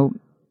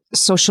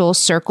 social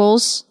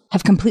circles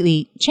have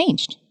completely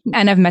changed.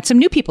 And I've met some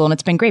new people and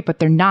it's been great,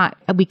 but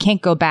we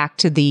can't go back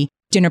to the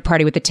dinner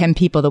party with the 10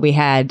 people that we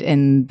had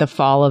in the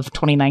fall of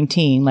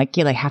 2019. Like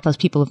half those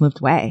people have moved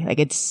away.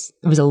 It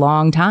was a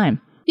long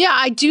time. Yeah,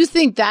 I do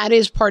think that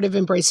is part of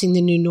embracing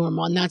the new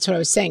normal. And that's what I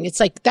was saying. It's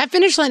like that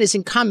finish line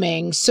isn't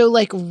coming. So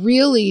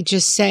really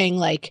just saying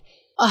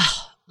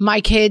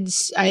my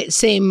kids,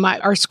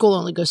 our school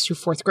only goes through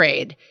 4th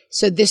grade.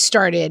 So this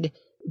started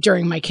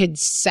during my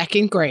kid's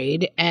 2nd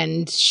grade,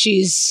 and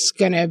she's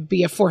going to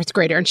be a 4th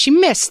grader. And she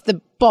missed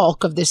the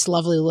bulk of this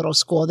lovely little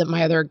school that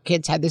my other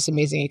kids had this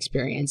amazing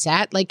experience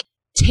at.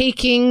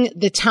 Taking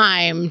the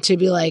time to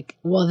be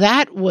well,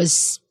 that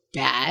was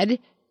bad.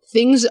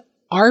 Things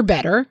are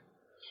better.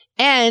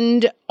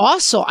 And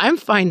also I'm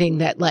finding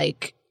that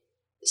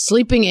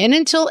sleeping in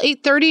until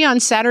 8:30 on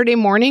Saturday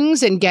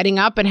mornings and getting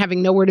up and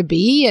having nowhere to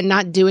be and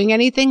not doing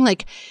anything,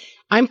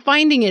 I'm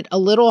finding it a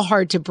little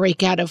hard to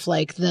break out of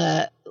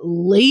the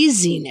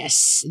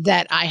laziness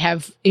that I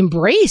have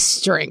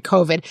embraced during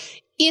COVID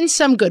in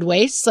some good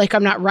ways.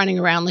 I'm not running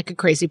around like a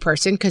crazy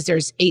person because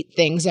there's 8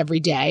 things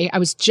every day. I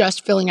was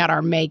just filling out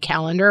our May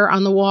calendar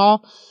on the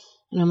wall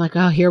and I'm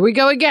oh, here we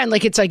go again.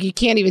 It's you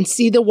can't even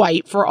see the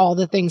white for all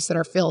the things that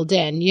are filled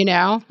in,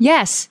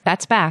 Yes,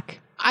 that's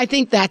back. I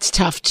think that's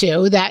tough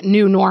too. That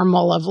new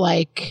normal of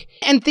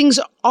and things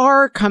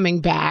are coming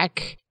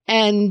back,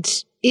 and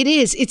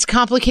it's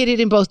complicated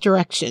in both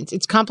directions.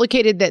 It's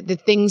complicated that the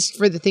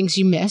things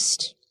you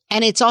missed.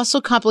 And it's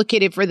also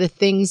complicated for the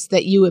things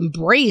that you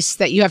embrace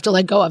that you have to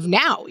let go of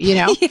now,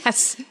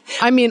 Yes.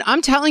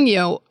 I'm telling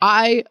you,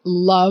 I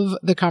love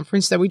the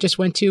conference that we just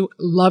went to,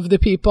 love the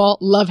people,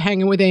 love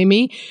hanging with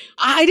Amy.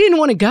 I didn't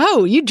want to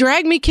go. You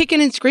dragged me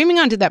kicking and screaming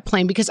onto that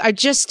plane because I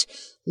just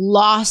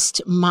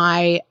lost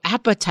my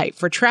appetite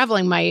for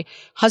traveling. My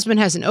husband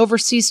has an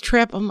overseas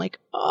trip. I'm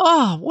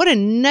oh, what a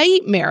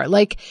nightmare.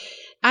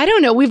 I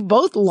don't know. We've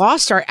both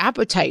lost our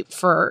appetite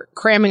for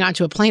cramming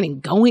onto a plane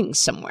and going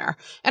somewhere.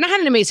 And I had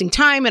an amazing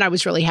time and I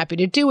was really happy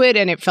to do it.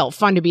 And it felt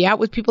fun to be out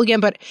with people again.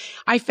 But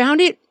I found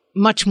it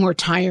much more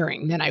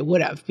tiring than I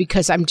would have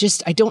because I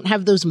don't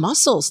have those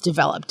muscles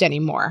developed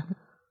anymore.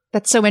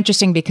 That's so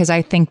interesting because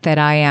I think that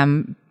I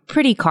am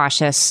pretty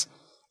cautious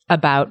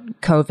about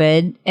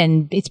COVID,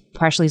 and it's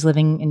partially is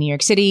living in New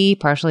York City,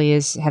 partially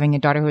is having a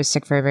daughter who was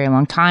sick for a very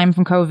long time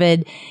from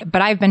COVID.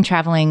 But I've been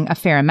traveling a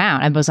fair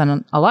amount. I was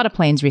on a lot of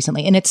planes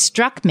recently, and it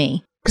struck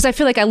me because I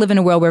feel like I live in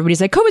a world where everybody's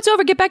COVID's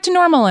over, get back to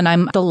normal, and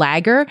I'm the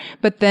lagger.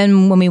 But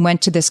then when we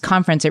went to this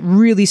conference, it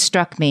really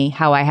struck me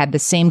how I had the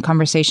same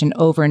conversation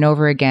over and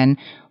over again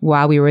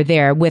while we were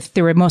there.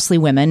 There were mostly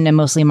women and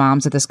mostly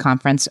moms at this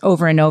conference.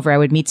 Over and over, I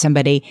would meet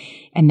somebody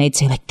and they'd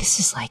say this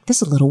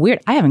is a little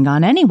weird. I haven't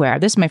gone anywhere.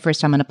 This is my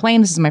first time on a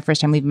plane. This is my first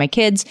time leaving my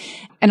kids.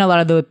 And a lot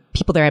of the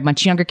people there had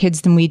much younger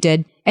kids than we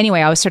did. Anyway,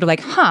 I was sort of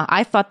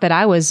I thought that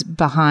I was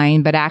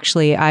behind, but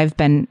actually I've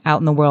been out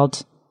in the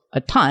world a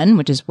ton,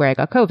 which is where I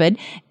got COVID.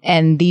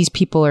 And these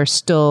people are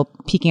still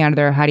peeking out of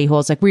their hidey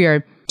holes. We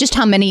are just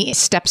how many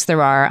steps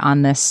there are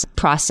on this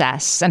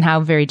process and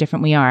how very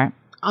different we are.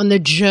 On the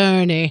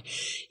journey.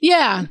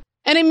 Yeah.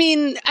 And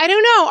I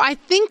don't know. I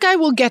think I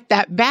will get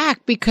that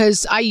back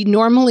because I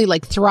normally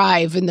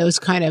thrive in those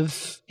kind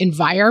of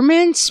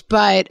environments,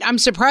 but I'm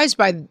surprised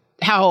by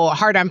how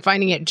hard I'm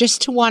finding it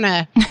just to want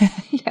to,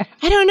 yeah.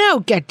 I don't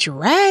know, get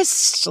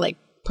dressed,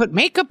 put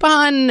makeup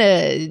on,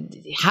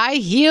 high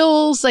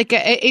heels,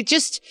 it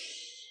just,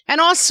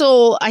 and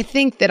also I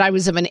think that I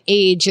was of an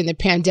age in the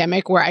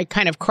pandemic where I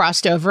kind of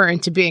crossed over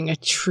into being a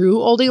true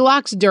oldie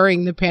locks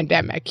during the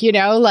pandemic,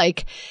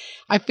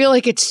 I feel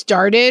like it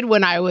started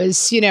when I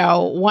was,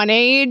 one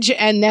age,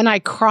 and then I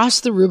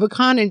crossed the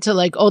Rubicon into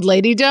old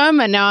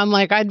ladydom, and now I'm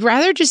I'd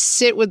rather just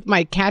sit with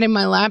my cat in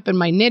my lap and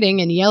my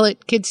knitting and yell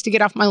at kids to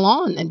get off my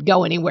lawn than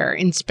go anywhere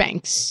in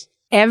Spanx.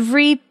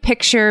 Every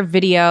picture,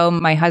 video,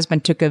 my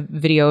husband took a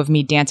video of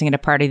me dancing at a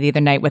party the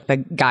other night with a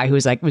guy who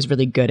was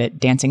really good at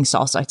dancing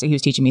salsa. So he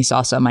was teaching me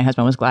salsa. My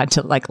husband was glad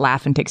to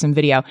laugh and take some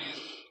video.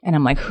 And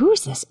I'm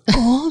who's this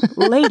old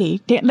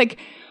lady?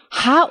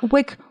 How,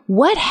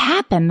 what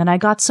happened that I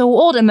got so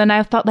old? And then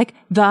I thought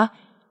the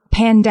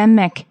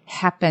pandemic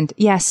happened.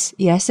 Yes,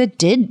 it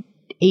did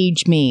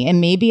age me.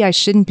 And maybe I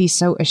shouldn't be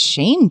so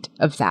ashamed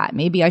of that.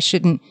 Maybe I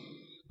shouldn't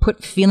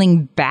put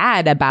feeling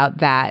bad about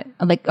that.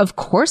 Of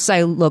course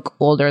I look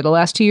older. The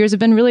last 2 years have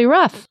been really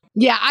rough.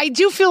 Yeah, I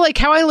do feel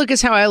how I look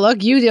is how I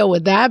look. You deal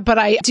with that. But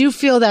I do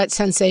feel that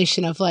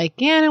sensation of I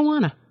don't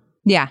want to.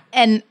 Yeah.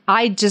 And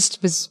I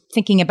just was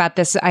thinking about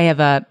this. I have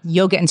a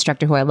yoga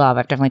instructor who I love.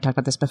 I've definitely talked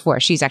about this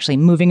before. She's actually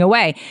moving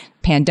away.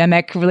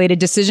 Pandemic related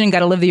decision. Got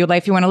to live the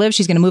life you want to live.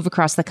 She's going to move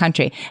across the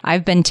country.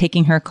 I've been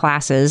taking her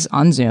classes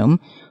on Zoom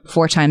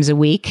 4 times a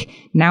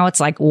week. Now it's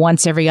like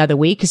once every other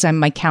week because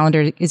my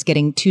calendar is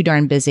getting too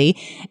darn busy.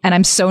 And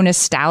I'm so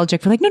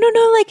nostalgic for like, no.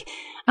 Like,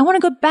 I want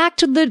to go back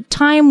to the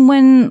time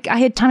when I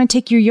had time to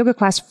take your yoga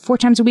class 4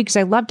 times a week because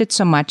I loved it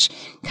so much.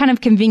 Kind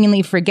of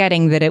conveniently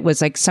forgetting that it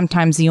was like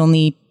sometimes the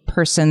only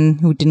person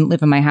who didn't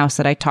live in my house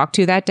that I talked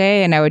to that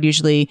day. And I would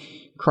usually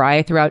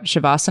cry throughout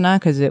Shavasana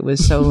because it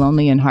was so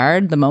lonely and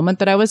hard the moment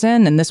that I was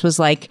in. And this was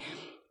like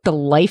the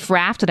life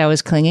raft that I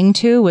was clinging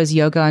to was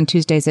yoga on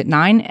Tuesdays at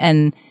 9.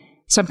 And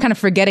so I'm kind of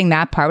forgetting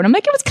that part. But I'm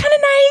like, it was kind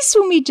of nice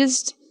when we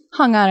just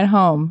hung out at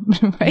home.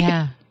 Right?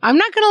 Yeah. I'm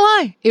not going to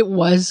lie. It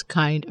was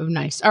kind of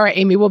nice. All right,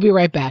 Amy, we'll be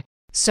right back.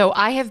 So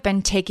I have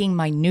been taking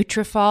my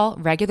Nutrafol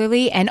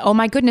regularly, and oh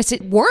my goodness,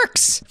 it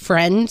works.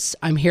 Friends,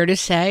 I'm here to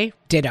say,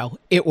 ditto,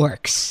 it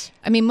works.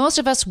 I mean, most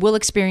of us will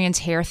experience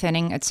hair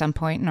thinning at some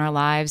point in our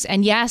lives.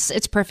 And yes,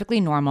 it's perfectly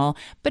normal.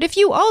 But if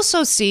you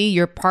also see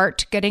your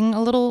part getting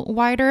a little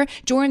wider,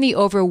 join the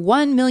over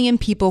 1 million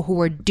people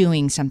who are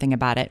doing something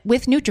about it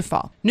with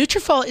Nutrafol.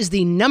 Nutrafol is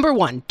the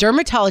 #1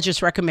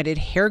 dermatologist-recommended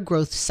hair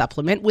growth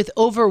supplement with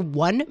over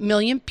 1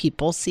 million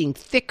people seeing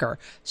thicker,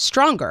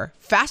 stronger,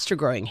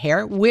 faster-growing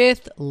hair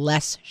with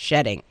less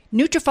shedding.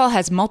 Nutrafol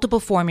has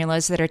multiple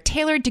formulas that are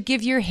tailored to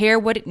give your hair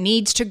what it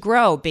needs to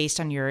grow based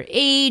on your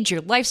age,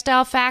 your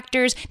lifestyle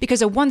factors,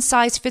 because a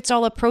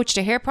one-size-fits-all approach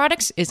to hair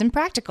products isn't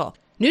practical.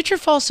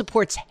 Nutrafol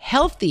supports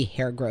healthy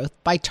hair growth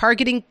by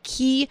targeting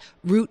key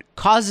root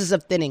causes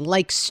of thinning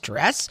like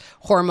stress,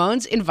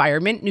 hormones,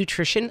 environment,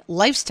 nutrition,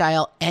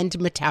 lifestyle, and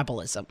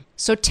metabolism.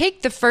 So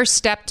take the first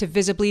step to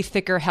visibly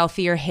thicker,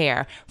 healthier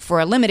hair. For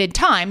a limited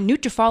time,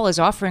 Nutrafol is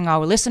offering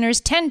our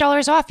listeners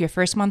 $10 off your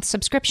first month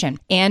subscription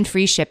and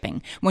free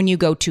shipping when you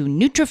go to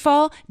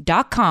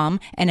Nutrafol.com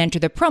and enter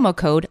the promo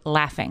code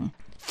LAUGHING.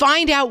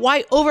 Find out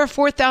why over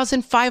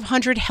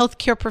 4,500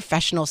 healthcare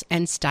professionals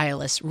and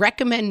stylists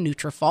recommend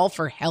Nutrafol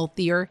for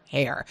healthier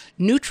hair.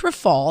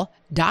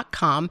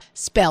 Nutrafol.com,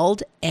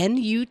 spelled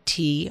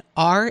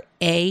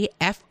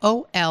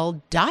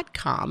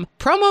Nutrafol.com,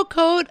 promo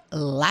code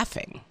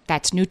LAUGHING.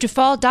 That's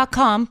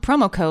Nutrafol.com,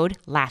 promo code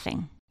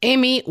LAUGHING.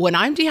 Amy, when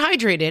I'm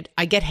dehydrated,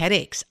 I get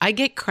headaches, I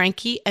get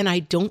cranky, and I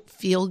don't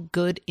feel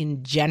good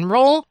in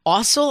general.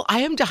 Also,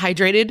 I am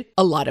dehydrated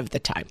a lot of the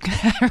time.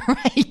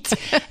 Right.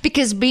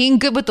 Because being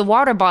good with the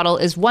water bottle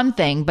is one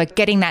thing, but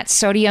getting that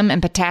sodium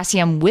and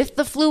potassium with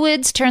the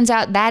fluids, turns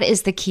out that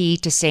is the key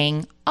to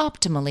staying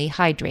optimally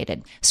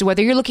hydrated. So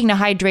whether you're looking to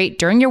hydrate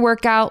during your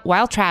workout,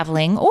 while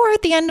traveling, or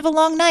at the end of a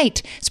long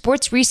night,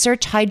 Sports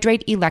Research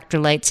Hydrate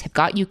Electrolytes have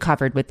got you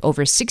covered with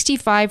over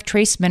 65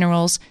 trace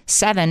minerals,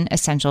 7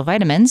 essential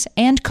vitamins,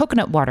 and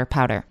coconut water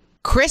powder.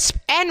 Crisp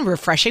and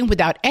refreshing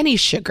without any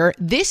sugar,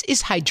 this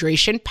is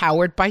hydration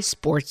powered by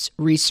Sports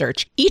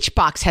Research. Each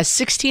box has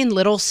 16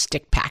 little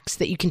stick packs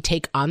that you can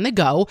take on the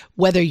go,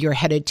 whether you're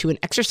headed to an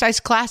exercise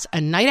class,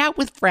 a night out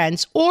with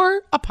friends,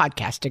 or a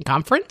podcasting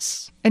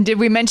conference. And did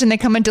we mention they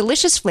come in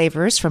delicious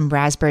flavors from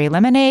raspberry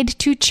lemonade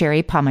to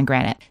cherry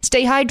pomegranate?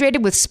 Stay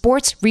hydrated with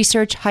Sports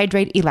Research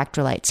Hydrate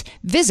Electrolytes.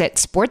 Visit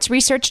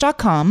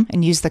sportsresearch.com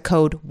and use the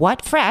code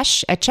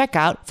WhatFresh at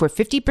checkout for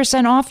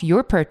 50% off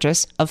your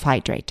purchase of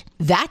Hydrate.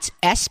 That's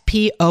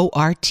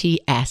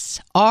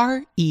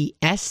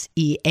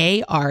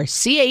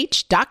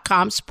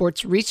SportsResearch.com,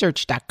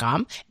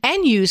 sportsresearch.com,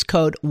 and use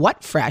code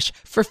WhatFresh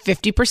for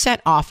 50%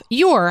 off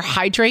your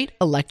Hydrate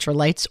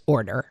Electrolytes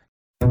order.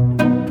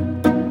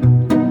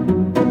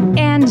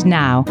 And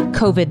now,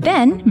 COVID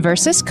then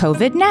versus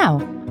COVID now.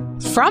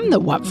 From the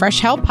What Fresh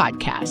Hell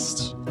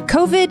podcast.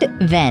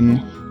 COVID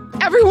then.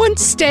 Everyone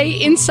stay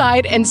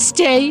inside and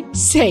stay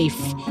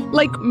safe.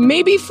 Like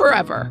maybe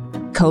forever.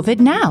 COVID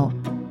now.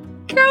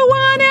 Go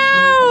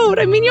on out.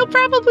 I mean, you'll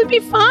probably be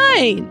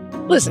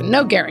fine. Listen,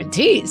 no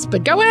guarantees,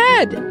 but go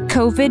ahead.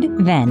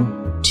 COVID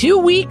then. 2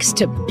 weeks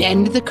to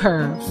bend the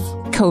curve.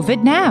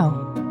 COVID now.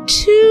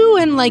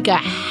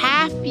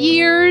 2.5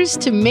 years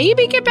to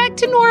maybe get back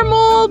to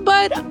normal,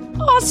 but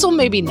also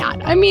maybe not.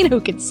 I mean,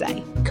 who could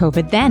say?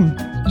 COVID then.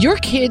 Your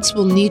kids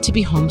will need to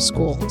be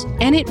homeschooled,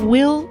 and it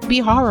will be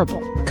horrible.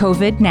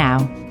 COVID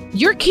now.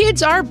 Your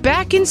kids are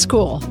back in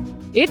school.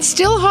 It's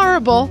still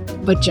horrible,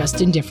 but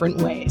just in different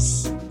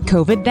ways.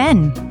 COVID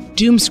then.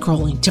 Doom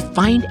scrolling to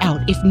find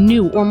out if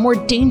new or more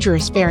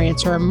dangerous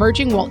variants are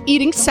emerging while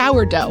eating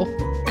sourdough.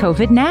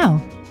 COVID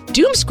now.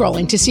 Doom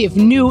scrolling to see if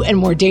new and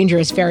more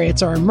dangerous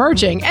variants are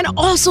emerging, and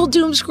also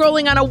doom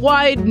scrolling on a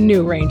wide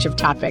new range of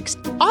topics.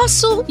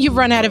 Also, you've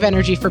run out of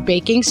energy for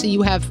baking, so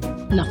you have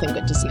nothing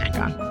good to snack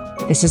on.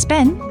 This has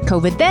been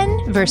COVID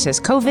then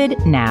versus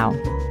COVID now.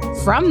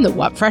 From the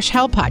What Fresh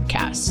Hell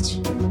podcast.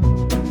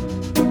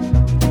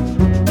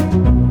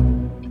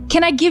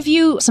 Can I give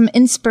you some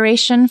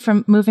inspiration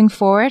from moving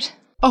forward?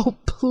 Oh,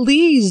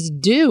 please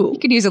do. You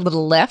could use a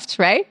little lift,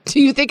 right? Do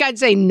you think I'd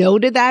say no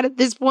to that at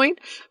this point?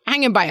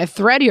 Hanging by a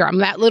thread here. I'm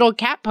that little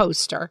cat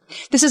poster.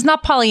 This is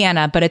not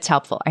Pollyanna, but it's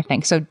helpful, I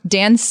think. So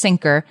Dan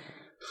Sinker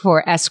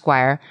for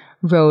Esquire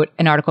wrote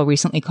an article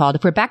recently called,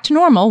 "If We're Back to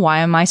Normal, Why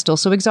Am I Still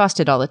So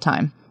Exhausted All the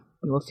Time?"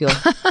 You will feel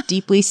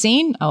deeply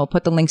seen. I will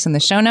put the links in the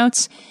show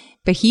notes.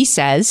 But he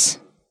says,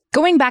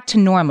 going back to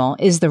normal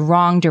is the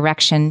wrong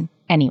direction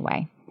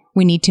anyway.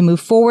 We need to move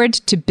forward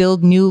to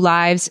build new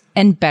lives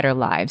and better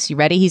lives. You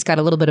ready? He's got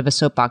a little bit of a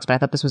soapbox, but I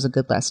thought this was a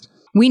good list.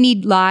 We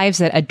need lives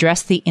that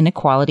address the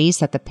inequalities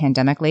that the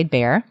pandemic laid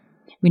bare.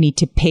 We need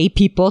to pay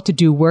people to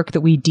do work that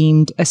we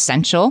deemed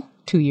essential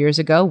 2 years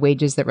ago,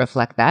 wages that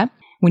reflect that.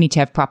 We need to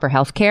have proper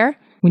health care.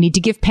 We need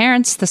to give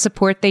parents the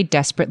support they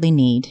desperately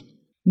need.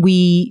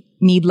 We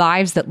need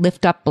lives that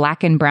lift up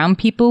Black and brown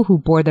people who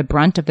bore the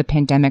brunt of the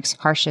pandemic's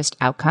harshest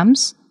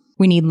outcomes.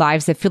 We need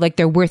lives that feel like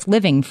they're worth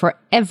living for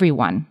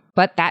everyone.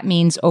 But that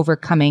means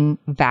overcoming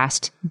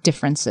vast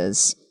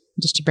differences.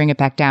 Just to bring it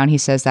back down, he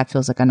says that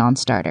feels like a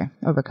non-starter,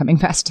 overcoming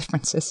vast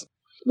differences.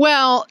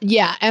 Well,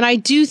 yeah. And I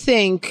do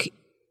think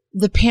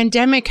the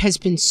pandemic has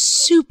been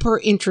super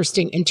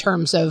interesting in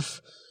terms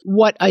of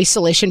what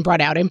isolation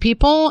brought out in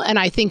people. And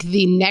I think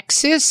the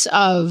nexus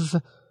of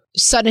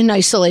sudden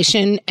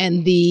isolation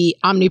and the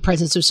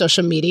omnipresence of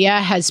social media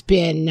has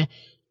been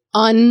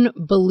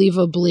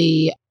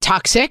unbelievably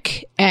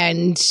toxic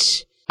and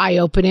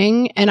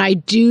eye-opening. And I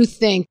do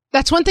think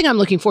that's one thing I'm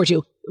looking forward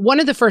to. One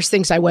of the first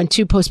things I went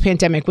to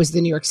post-pandemic was the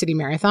New York City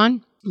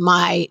Marathon.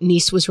 My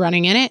niece was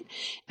running in it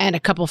and a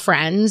couple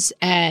friends.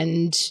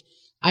 And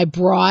I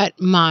brought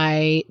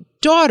my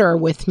daughter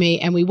with me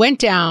and we went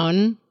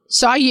down,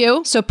 saw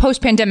you. So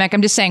post-pandemic,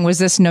 I'm just saying, was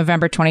this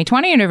November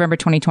 2020 or November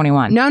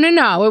 2021?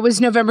 No. It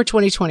was November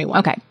 2021.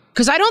 Okay.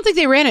 Because I don't think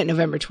they ran it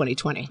November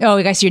 2020. Oh,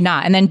 I guess you're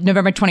not. And then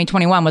November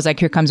 2021 was like,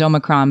 here comes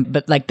Omicron,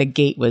 but like the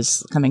gate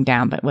was coming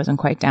down, but it wasn't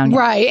quite down yet.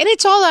 Right. And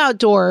it's all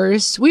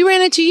outdoors. We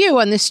ran into you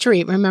on the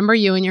street. Remember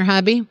you and your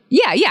hubby?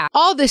 Yeah.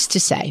 All this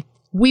to say,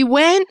 we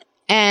went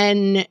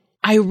and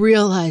I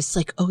realized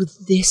like, oh,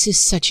 this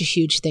is such a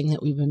huge thing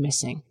that we've been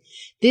missing.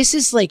 This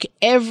is like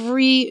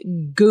every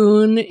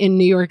goon in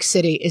New York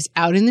City is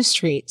out in the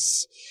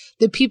streets.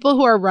 The people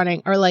who are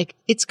running are like,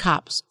 it's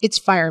cops, it's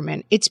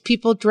firemen, it's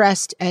people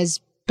dressed as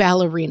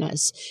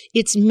ballerinas.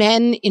 It's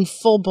men in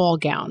full ball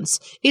gowns.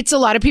 It's a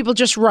lot of people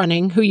just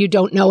running who you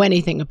don't know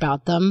anything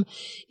about them.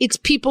 It's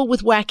people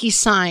with wacky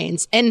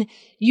signs. And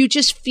you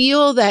just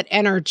feel that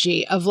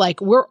energy of like,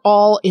 we're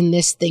all in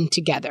this thing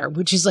together,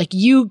 which is like,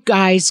 you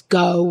guys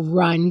go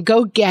run,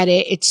 go get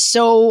it. It's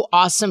so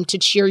awesome to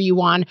cheer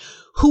you on,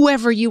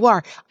 whoever you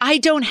are. I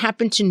don't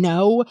happen to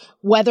know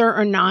whether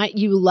or not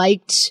you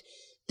liked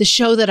the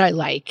show that I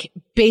like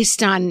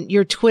based on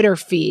your Twitter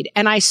feed.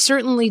 And I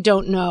certainly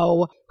don't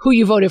know who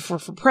you voted for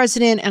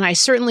president. And I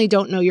certainly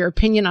don't know your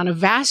opinion on a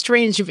vast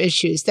range of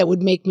issues that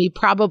would make me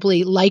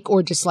probably like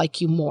or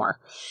dislike you more.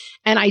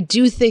 And I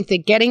do think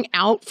that getting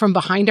out from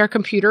behind our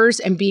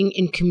computers and being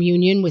in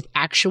communion with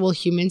actual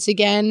humans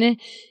again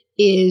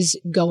is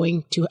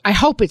going to, I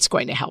hope it's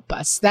going to help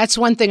us. That's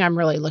one thing I'm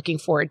really looking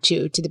forward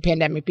to the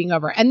pandemic being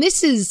over. And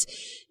this is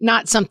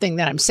not something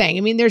that I'm saying.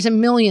 I mean, there's a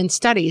million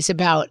studies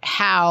about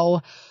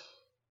how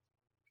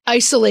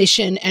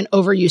isolation and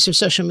overuse of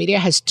social media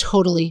has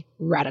totally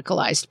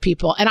radicalized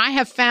people. And I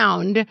have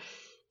found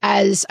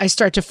as I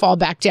start to fall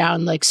back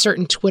down like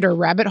certain Twitter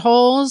rabbit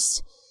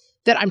holes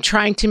that I'm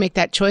trying to make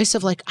that choice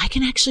of like, I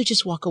can actually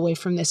just walk away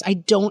from this. I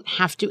don't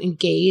have to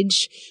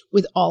engage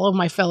with all of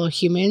my fellow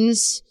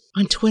humans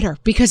on Twitter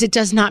because it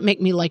does not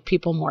make me like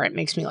people more. It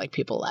makes me like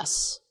people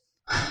less.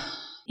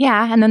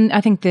 Yeah. And then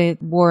I think the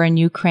war in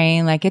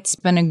Ukraine, like it's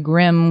been a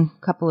grim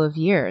couple of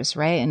years,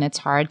 right? And it's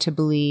hard to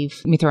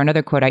believe. Let me throw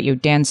another quote at you.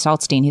 Dan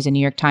Saltzstein, he's a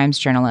New York Times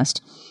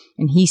journalist.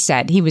 And he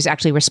said, he was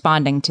actually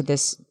responding to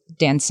this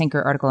Dan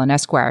Sinker article in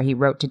Esquire. He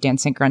wrote to Dan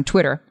Sinker on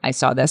Twitter. I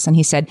saw this. And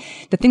he said,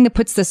 the thing that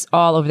puts this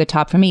all over the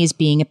top for me is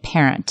being a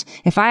parent.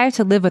 If I have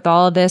to live with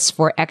all of this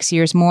for X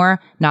years more,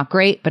 not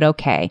great, but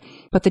okay.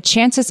 But the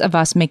chances of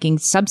us making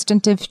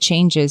substantive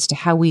changes to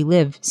how we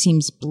live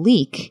seems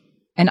bleak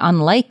and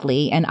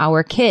unlikely, and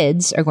our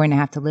kids are going to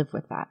have to live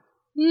with that.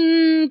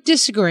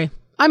 Disagree.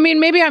 I mean,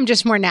 maybe I'm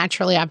just more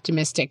naturally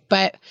optimistic,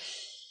 but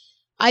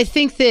I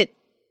think that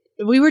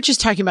we were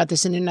just talking about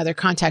this in another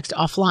context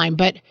offline,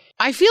 but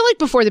I feel like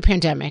before the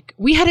pandemic,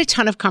 we had a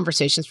ton of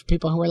conversations with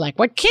people who were like,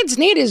 what kids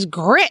need is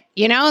grit.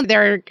 You know,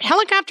 they're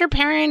helicopter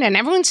parent and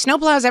everyone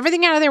snowplows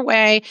everything out of their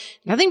way.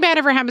 Nothing bad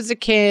ever happens to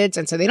kids.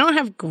 And so they don't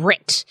have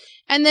grit.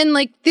 And then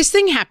like this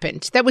thing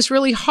happened that was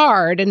really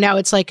hard. And now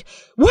it's like,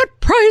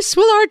 what price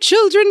will our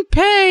children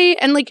pay?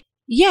 And like,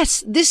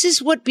 yes, this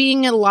is what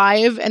being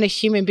alive and a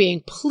human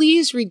being.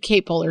 Please read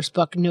Kate Bowler's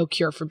book, No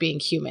Cure for Being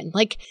Human.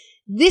 Like,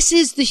 this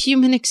is the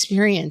human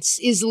experience,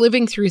 is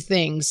living through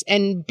things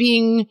and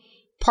being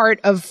part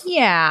of.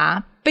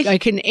 Yeah. But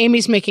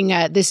Amy's making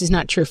a, this is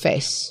not true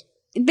face.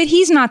 But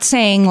he's not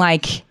saying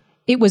like,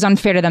 it was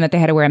unfair to them that they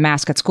had to wear a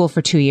mask at school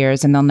for 2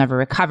 years and they'll never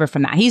recover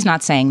from that. He's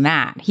not saying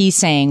that. He's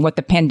saying what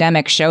the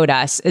pandemic showed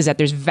us is that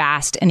there's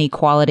vast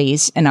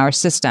inequalities in our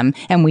system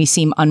and we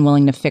seem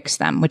unwilling to fix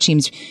them, which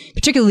seems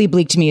particularly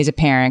bleak to me as a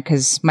parent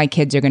because my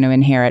kids are going to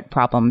inherit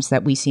problems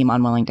that we seem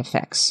unwilling to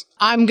fix.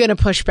 I'm going to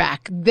push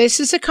back. This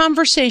is a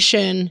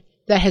conversation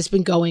that has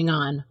been going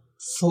on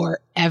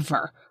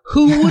forever.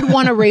 Who would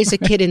want to raise a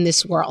kid in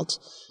this world?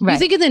 Right. You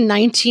think in the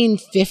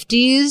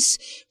 1950s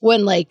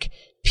when like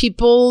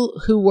people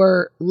who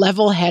were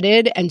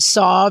level-headed and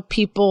saw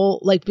people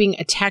like being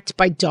attacked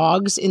by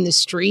dogs in the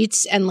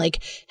streets and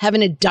like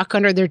having to duck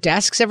under their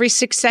desks every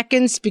 6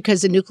 seconds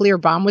because a nuclear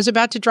bomb was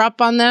about to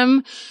drop on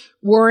them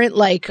weren't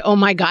like, oh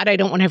my God, I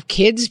don't want to have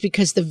kids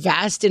because the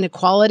vast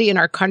inequality in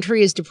our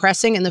country is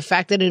depressing and the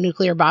fact that a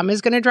nuclear bomb is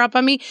going to drop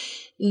on me.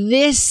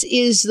 This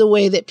is the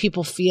way that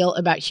people feel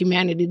about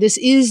humanity. This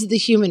is the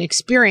human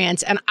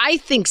experience. And I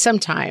think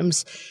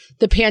sometimes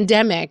the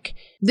pandemic,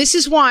 this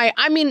is why,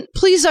 I mean,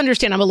 please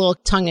understand I'm a little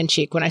tongue in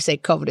cheek when I say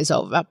COVID is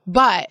over,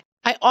 but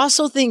I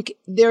also think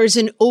there's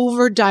an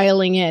over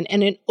dialing in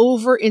and an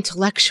over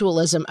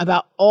intellectualism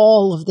about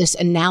all of this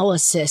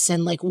analysis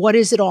and like, what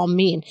does it all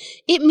mean?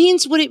 It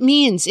means what it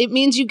means. It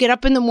means you get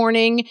up in the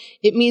morning.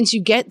 It means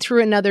you get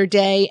through another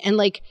day and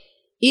like,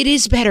 it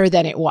is better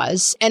than it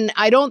was. And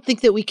I don't think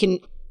that we can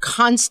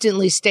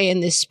constantly stay in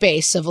this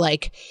space of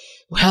like,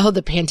 well,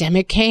 the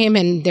pandemic came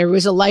and there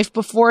was a life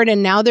before it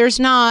and now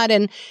there's not.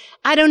 And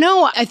I don't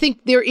know. I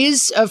think there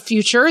is a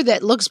future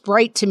that looks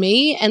bright to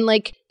me. And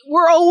like,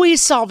 we're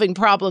always solving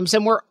problems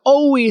and we're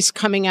always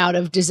coming out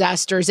of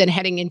disasters and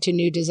heading into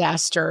new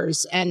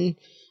disasters. And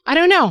I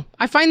don't know.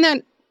 I find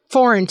that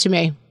foreign to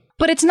me.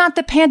 But it's not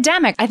the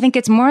pandemic. I think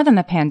it's more than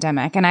the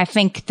pandemic. And I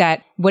think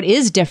that what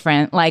is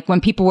different, like when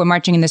people were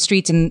marching in the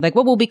streets and like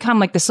what will become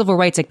like the civil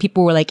rights, like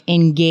people were like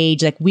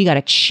engaged, like we got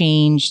to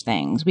change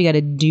things. We got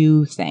to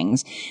do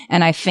things.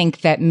 And I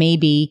think that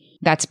maybe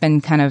that's been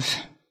kind of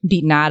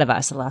beaten out of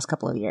us the last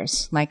couple of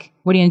years. Like,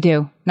 what are you going to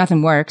do?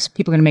 Nothing works.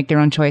 People are going to make their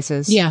own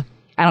choices. Yeah.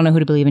 I don't know who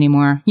to believe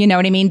anymore. You know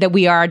what I mean? That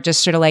we are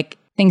just sort of like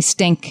things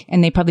stink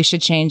and they probably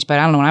should change, but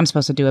I don't know what I'm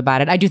supposed to do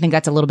about it. I do think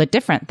that's a little bit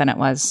different than it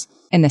was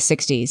in the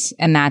 60s.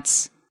 And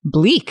that's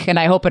bleak. And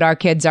I hope that our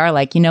kids are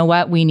like, you know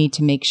what? We need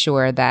to make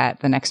sure that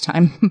the next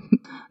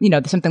time, you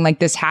know, something like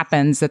this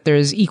happens, that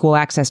there's equal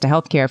access to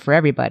healthcare for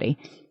everybody.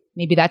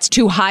 Maybe that's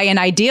too high an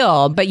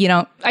ideal, but you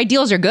know,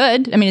 ideals are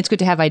good. I mean, it's good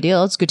to have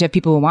ideals. It's good to have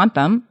people who want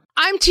them.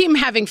 I'm team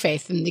having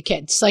faith in the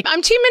kids. Like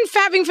I'm team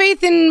having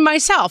faith in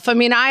myself. I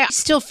mean, I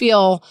still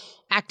feel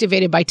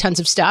activated by tons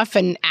of stuff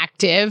and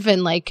active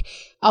and like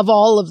of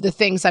all of the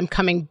things I'm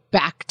coming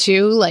back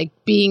to, like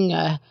being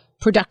a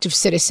productive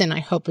citizen,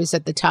 I hope is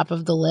at the top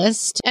of the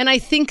list. And I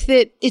think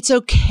that it's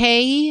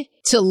okay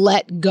to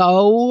let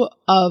go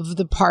of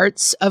the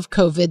parts of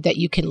COVID that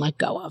you can let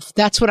go of.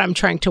 That's what I'm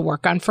trying to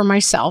work on for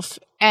myself.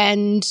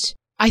 And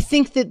I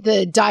think that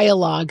the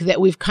dialogue that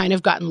we've kind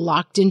of gotten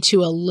locked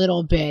into a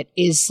little bit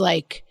is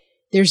like,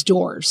 there's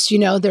doors, you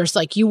know, there's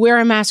like, you wear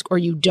a mask or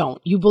you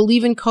don't. You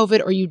believe in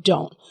COVID or you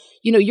don't.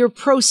 You know, you're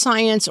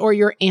pro-science or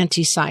you're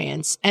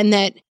anti-science. And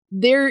that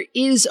there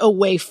is a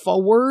way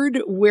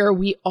forward where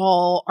we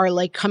all are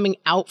like coming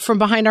out from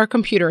behind our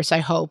computers, I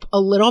hope, a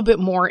little bit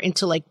more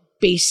into like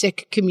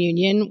basic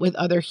communion with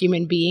other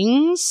human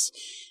beings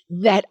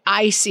that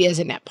I see as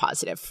a net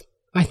positive,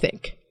 I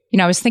think. You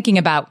know, I was thinking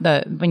about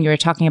when you were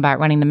talking about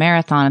running the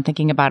marathon and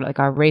thinking about like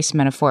our race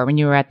metaphor, when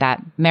you were at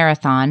that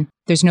marathon,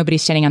 there's nobody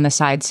standing on the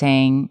side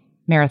saying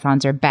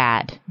marathons are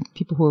bad.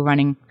 People who are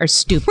running are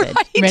stupid.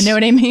 Right. You know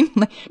what I mean?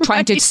 Like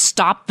trying to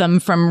stop them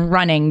from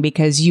running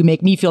because you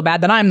make me feel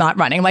bad that I'm not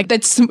running. Like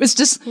it's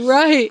just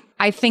right.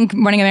 I think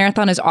running a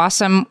marathon is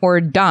awesome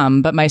or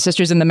dumb, but my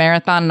sister's in the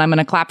marathon and I'm going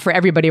to clap for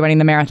everybody running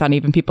the marathon,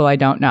 even people I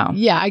don't know.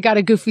 Yeah, I got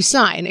a goofy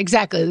sign.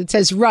 Exactly. That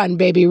says run,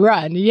 baby,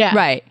 run. Yeah.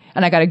 Right.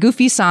 And I got a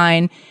goofy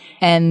sign.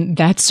 And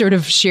that sort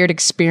of shared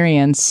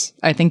experience,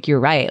 I think you're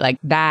right. Like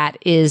that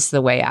is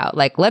the way out.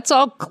 Like let's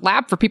all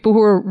clap for people who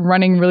are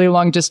running really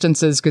long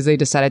distances because they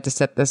decided to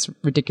set this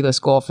ridiculous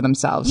goal for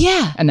themselves.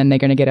 Yeah. And then they're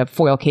going to get a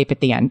foil cape at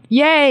the end.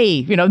 Yay.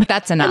 You know,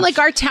 that's enough. And like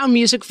our town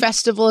music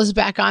festival is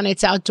back on.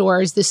 It's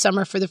outdoors this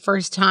summer for the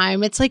first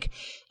time. It's like,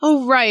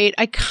 oh, right.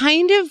 I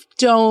kind of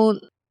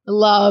don't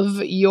love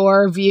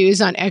your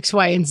views on X,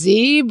 Y, and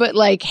Z, but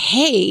like,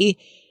 hey,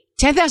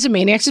 10,000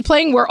 Maniacs is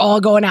playing. We're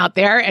all going out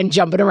there and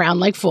jumping around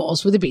like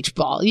fools with a beach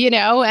ball, you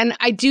know? And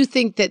I do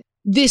think that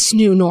this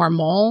new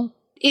normal,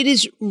 it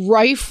is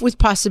rife with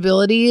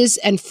possibilities.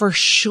 And for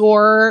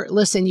sure,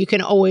 listen, you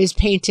can always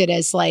paint it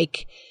as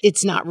like,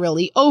 it's not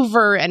really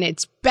over and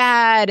it's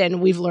bad and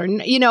we've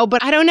learned, you know,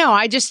 but I don't know.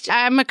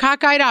 I'm a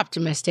cockeyed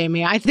optimist,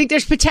 Amy. I think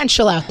there's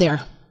potential out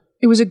there.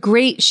 It was a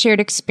great shared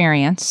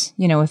experience,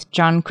 you know, with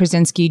John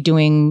Krasinski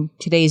doing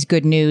Today's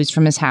Good News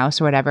from his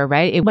house or whatever,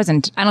 right? It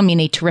wasn't, I don't mean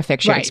a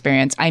terrific shared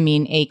experience. I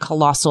mean a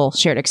colossal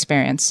shared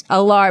experience,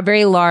 a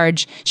very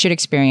large shared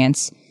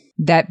experience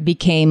that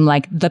became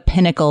like the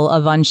pinnacle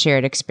of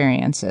unshared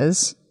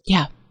experiences.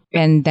 Yeah.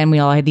 And then we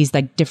all had these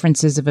like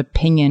differences of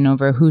opinion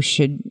over who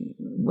should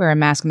wear a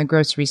mask in the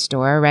grocery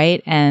store,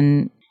 right?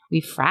 And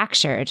we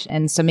fractured.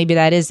 And so maybe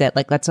that is it.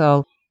 Like, let's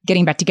all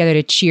getting back together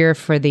to cheer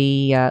for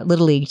the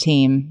Little League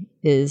team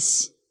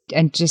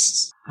and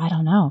just, I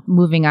don't know,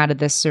 moving out of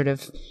this sort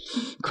of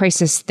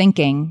crisis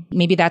thinking.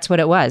 Maybe that's what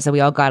it was, that we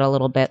all got a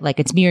little bit like,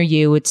 it's me or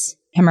you, it's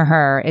him or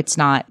her. It's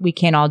not, we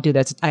can't all do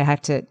this. I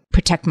have to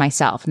protect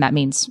myself. And that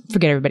means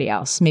forget everybody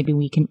else. Maybe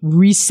we can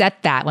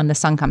reset that when the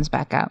sun comes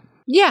back out.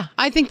 Yeah,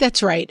 I think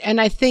that's right.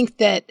 And I think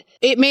that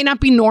it may not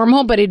be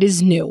normal, but it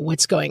is new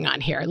what's going on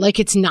here. Like,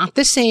 it's not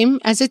the same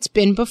as it's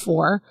been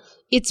before.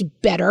 It's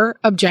better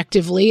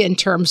objectively in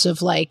terms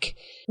of like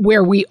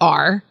where we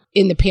are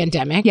in the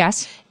pandemic.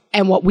 Yes.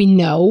 And what we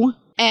know.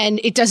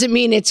 And it doesn't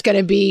mean it's going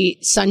to be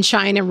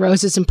sunshine and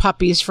roses and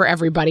puppies for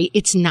everybody.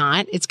 It's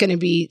not. It's going to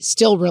be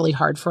still really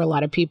hard for a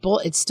lot of people.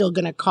 It's still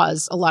going to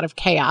cause a lot of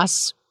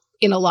chaos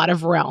in a lot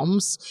of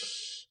realms.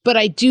 But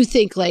I do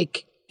think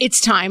like it's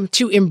time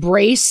to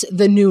embrace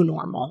the new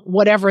normal,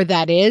 whatever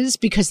that is,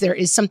 because there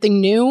is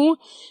something new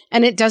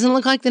and it doesn't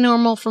look like the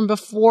normal from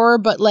before,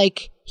 but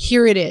like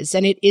here it is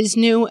and it is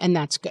new and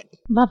that's good.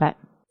 Love it.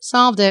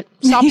 Solved it.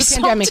 Solved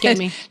the pandemic,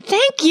 Amy.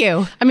 Thank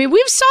you. I mean,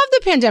 we've solved the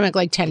pandemic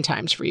like 10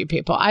 times for you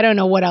people. I don't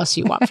know what else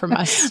you want from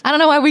us. I don't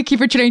know why we keep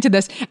returning to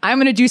this. I'm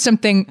going to do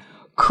something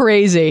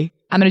crazy.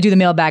 I'm going to do the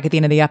mailbag at the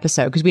end of the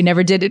episode because we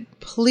never did it.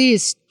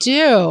 Please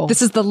do.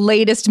 This is the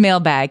latest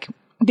mailbag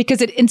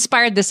because it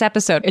inspired this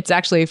episode. It's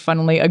actually,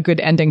 funnily, a good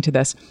ending to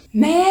this.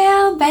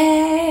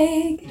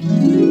 Mailbag.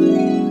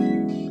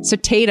 So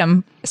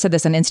Tatum said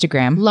this on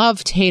Instagram.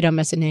 Love Tatum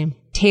as a name.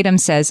 Tatum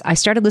says, I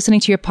started listening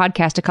to your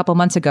podcast a couple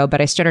months ago, but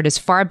I started as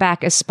far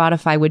back as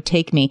Spotify would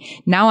take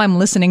me. Now I'm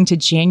listening to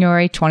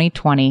January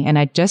 2020, and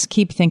I just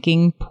keep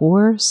thinking,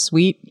 poor,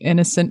 sweet,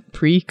 innocent,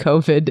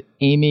 pre-COVID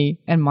Amy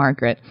and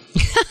Margaret.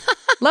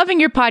 Loving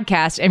your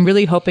podcast and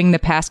really hoping the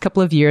past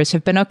couple of years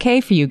have been okay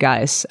for you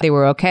guys. They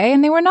were okay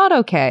and they were not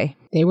okay.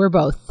 They were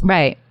both.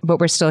 Right. But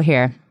we're still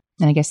here.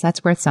 And I guess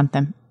that's worth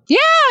something. Yeah,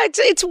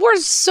 it's worth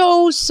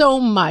so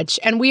much.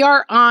 And we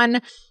are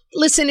on,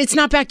 listen, it's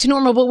not back to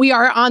normal, but we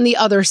are on the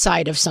other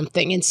side of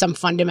something in some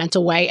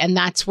fundamental way. And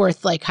that's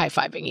worth like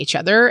high-fiving each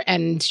other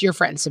and your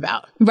friends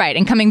about. Right.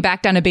 And coming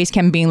back down to base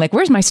camp and being like,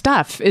 where's my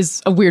stuff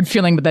is a weird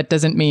feeling, but that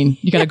doesn't mean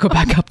you got to go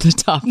back up to the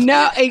top.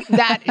 No,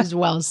 that is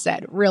well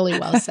said. Really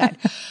well said.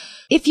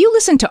 If you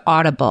listen to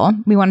Audible,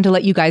 we wanted to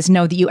let you guys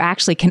know that you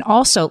actually can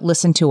also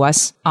listen to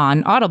us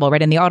on Audible,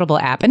 right in the Audible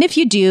app. And if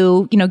you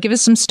do, give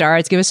us some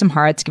stars, give us some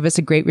hearts, give us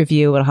a great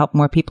review. It'll help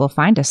more people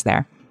find us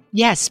there.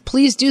 Yes,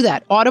 please do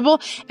that.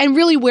 Audible, and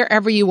really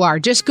wherever you are,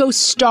 just go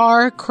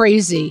star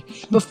crazy.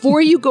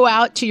 Before you go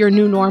out to your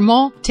new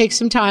normal, take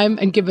some time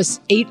and give us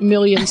 8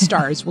 million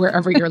stars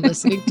wherever you're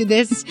listening to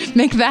this.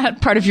 Make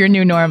that part of your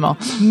new normal.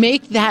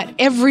 Make that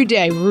every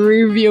day,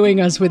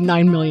 reviewing us with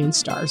 9 million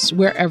stars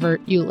wherever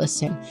you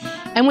listen.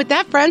 And with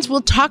that, friends,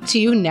 we'll talk to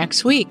you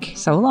next week.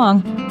 So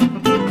long.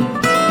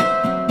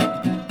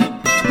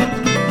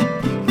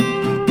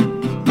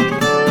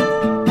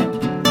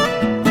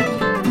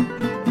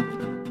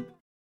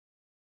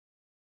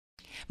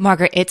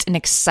 Margaret, it's an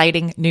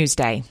exciting news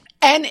day.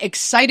 An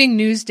exciting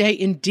news day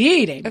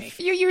indeed, Amy. A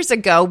few years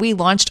ago, we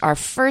launched our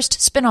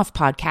first spin-off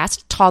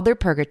podcast, Toddler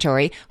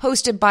Purgatory,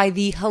 hosted by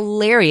the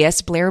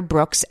hilarious Blair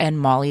Brooks and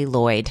Molly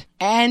Lloyd.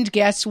 And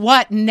guess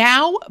what?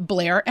 Now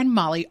Blair and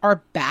Molly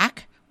are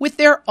back with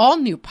their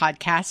all-new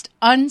podcast,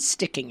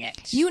 Unsticking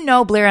It. You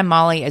know Blair and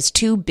Molly as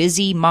two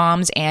busy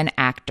moms and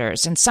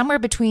actors, and somewhere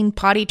between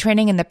potty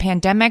training and the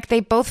pandemic,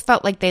 they both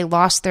felt like they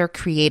lost their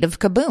creative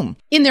kaboom.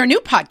 In their new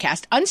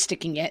podcast,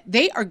 Unsticking It,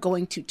 they are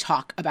going to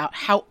talk about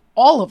how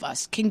all of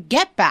us can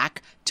get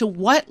back to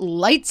what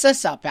lights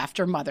us up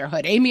after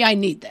motherhood. Amy, I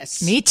need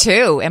this. Me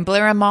too. And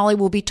Blair and Molly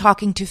will be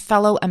talking to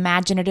fellow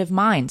imaginative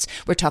minds.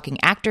 We're talking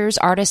actors,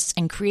 artists,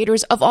 and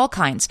creators of all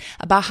kinds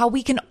about how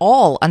we can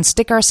all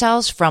unstick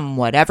ourselves from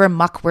whatever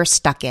muck we're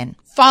stuck in.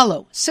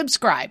 Follow,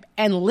 subscribe,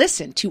 and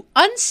listen to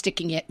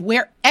Unsticking It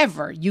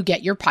wherever you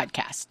get your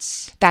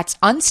podcasts. That's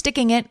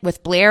Unsticking It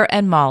with Blair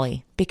and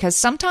Molly, because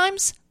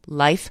sometimes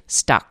life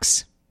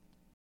sucks.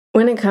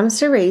 When it comes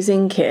to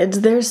raising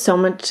kids, there's so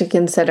much to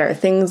consider.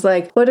 Things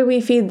like, what do we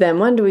feed them?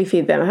 When do we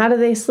feed them? How do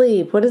they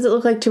sleep? What does it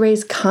look like to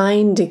raise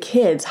kind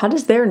kids? How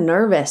does their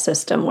nervous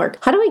system work?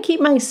 How do I keep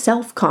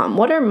myself calm?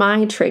 What are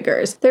my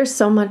triggers? There's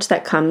so much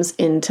that comes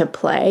into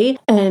play,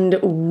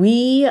 and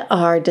we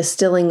are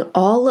distilling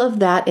all of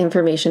that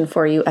information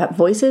for you at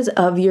Voices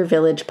of Your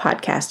Village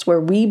podcast,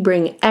 where we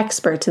bring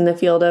experts in the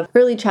field of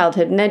early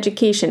childhood and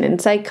education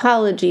and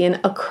psychology and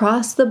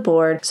across the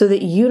board so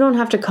that you don't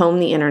have to comb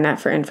the internet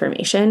for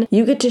information.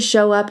 You get to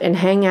show up and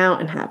hang out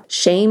and have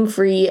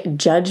shame-free,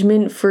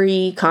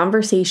 judgment-free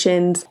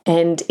conversations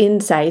and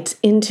insights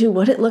into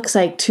what it looks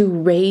like to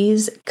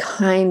raise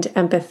kind,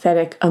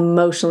 empathetic,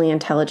 emotionally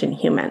intelligent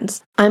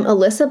humans. I'm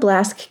Alyssa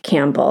Blask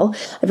Campbell.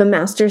 I have a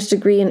master's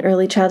degree in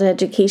early childhood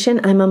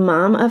education. I'm a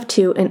mom of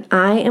 2, and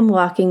I am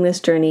walking this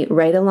journey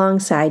right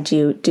alongside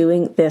you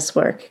doing this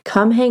work.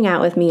 Come hang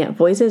out with me at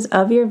Voices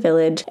of Your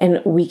Village,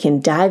 and we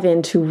can dive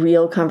into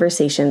real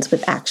conversations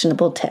with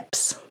actionable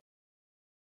tips.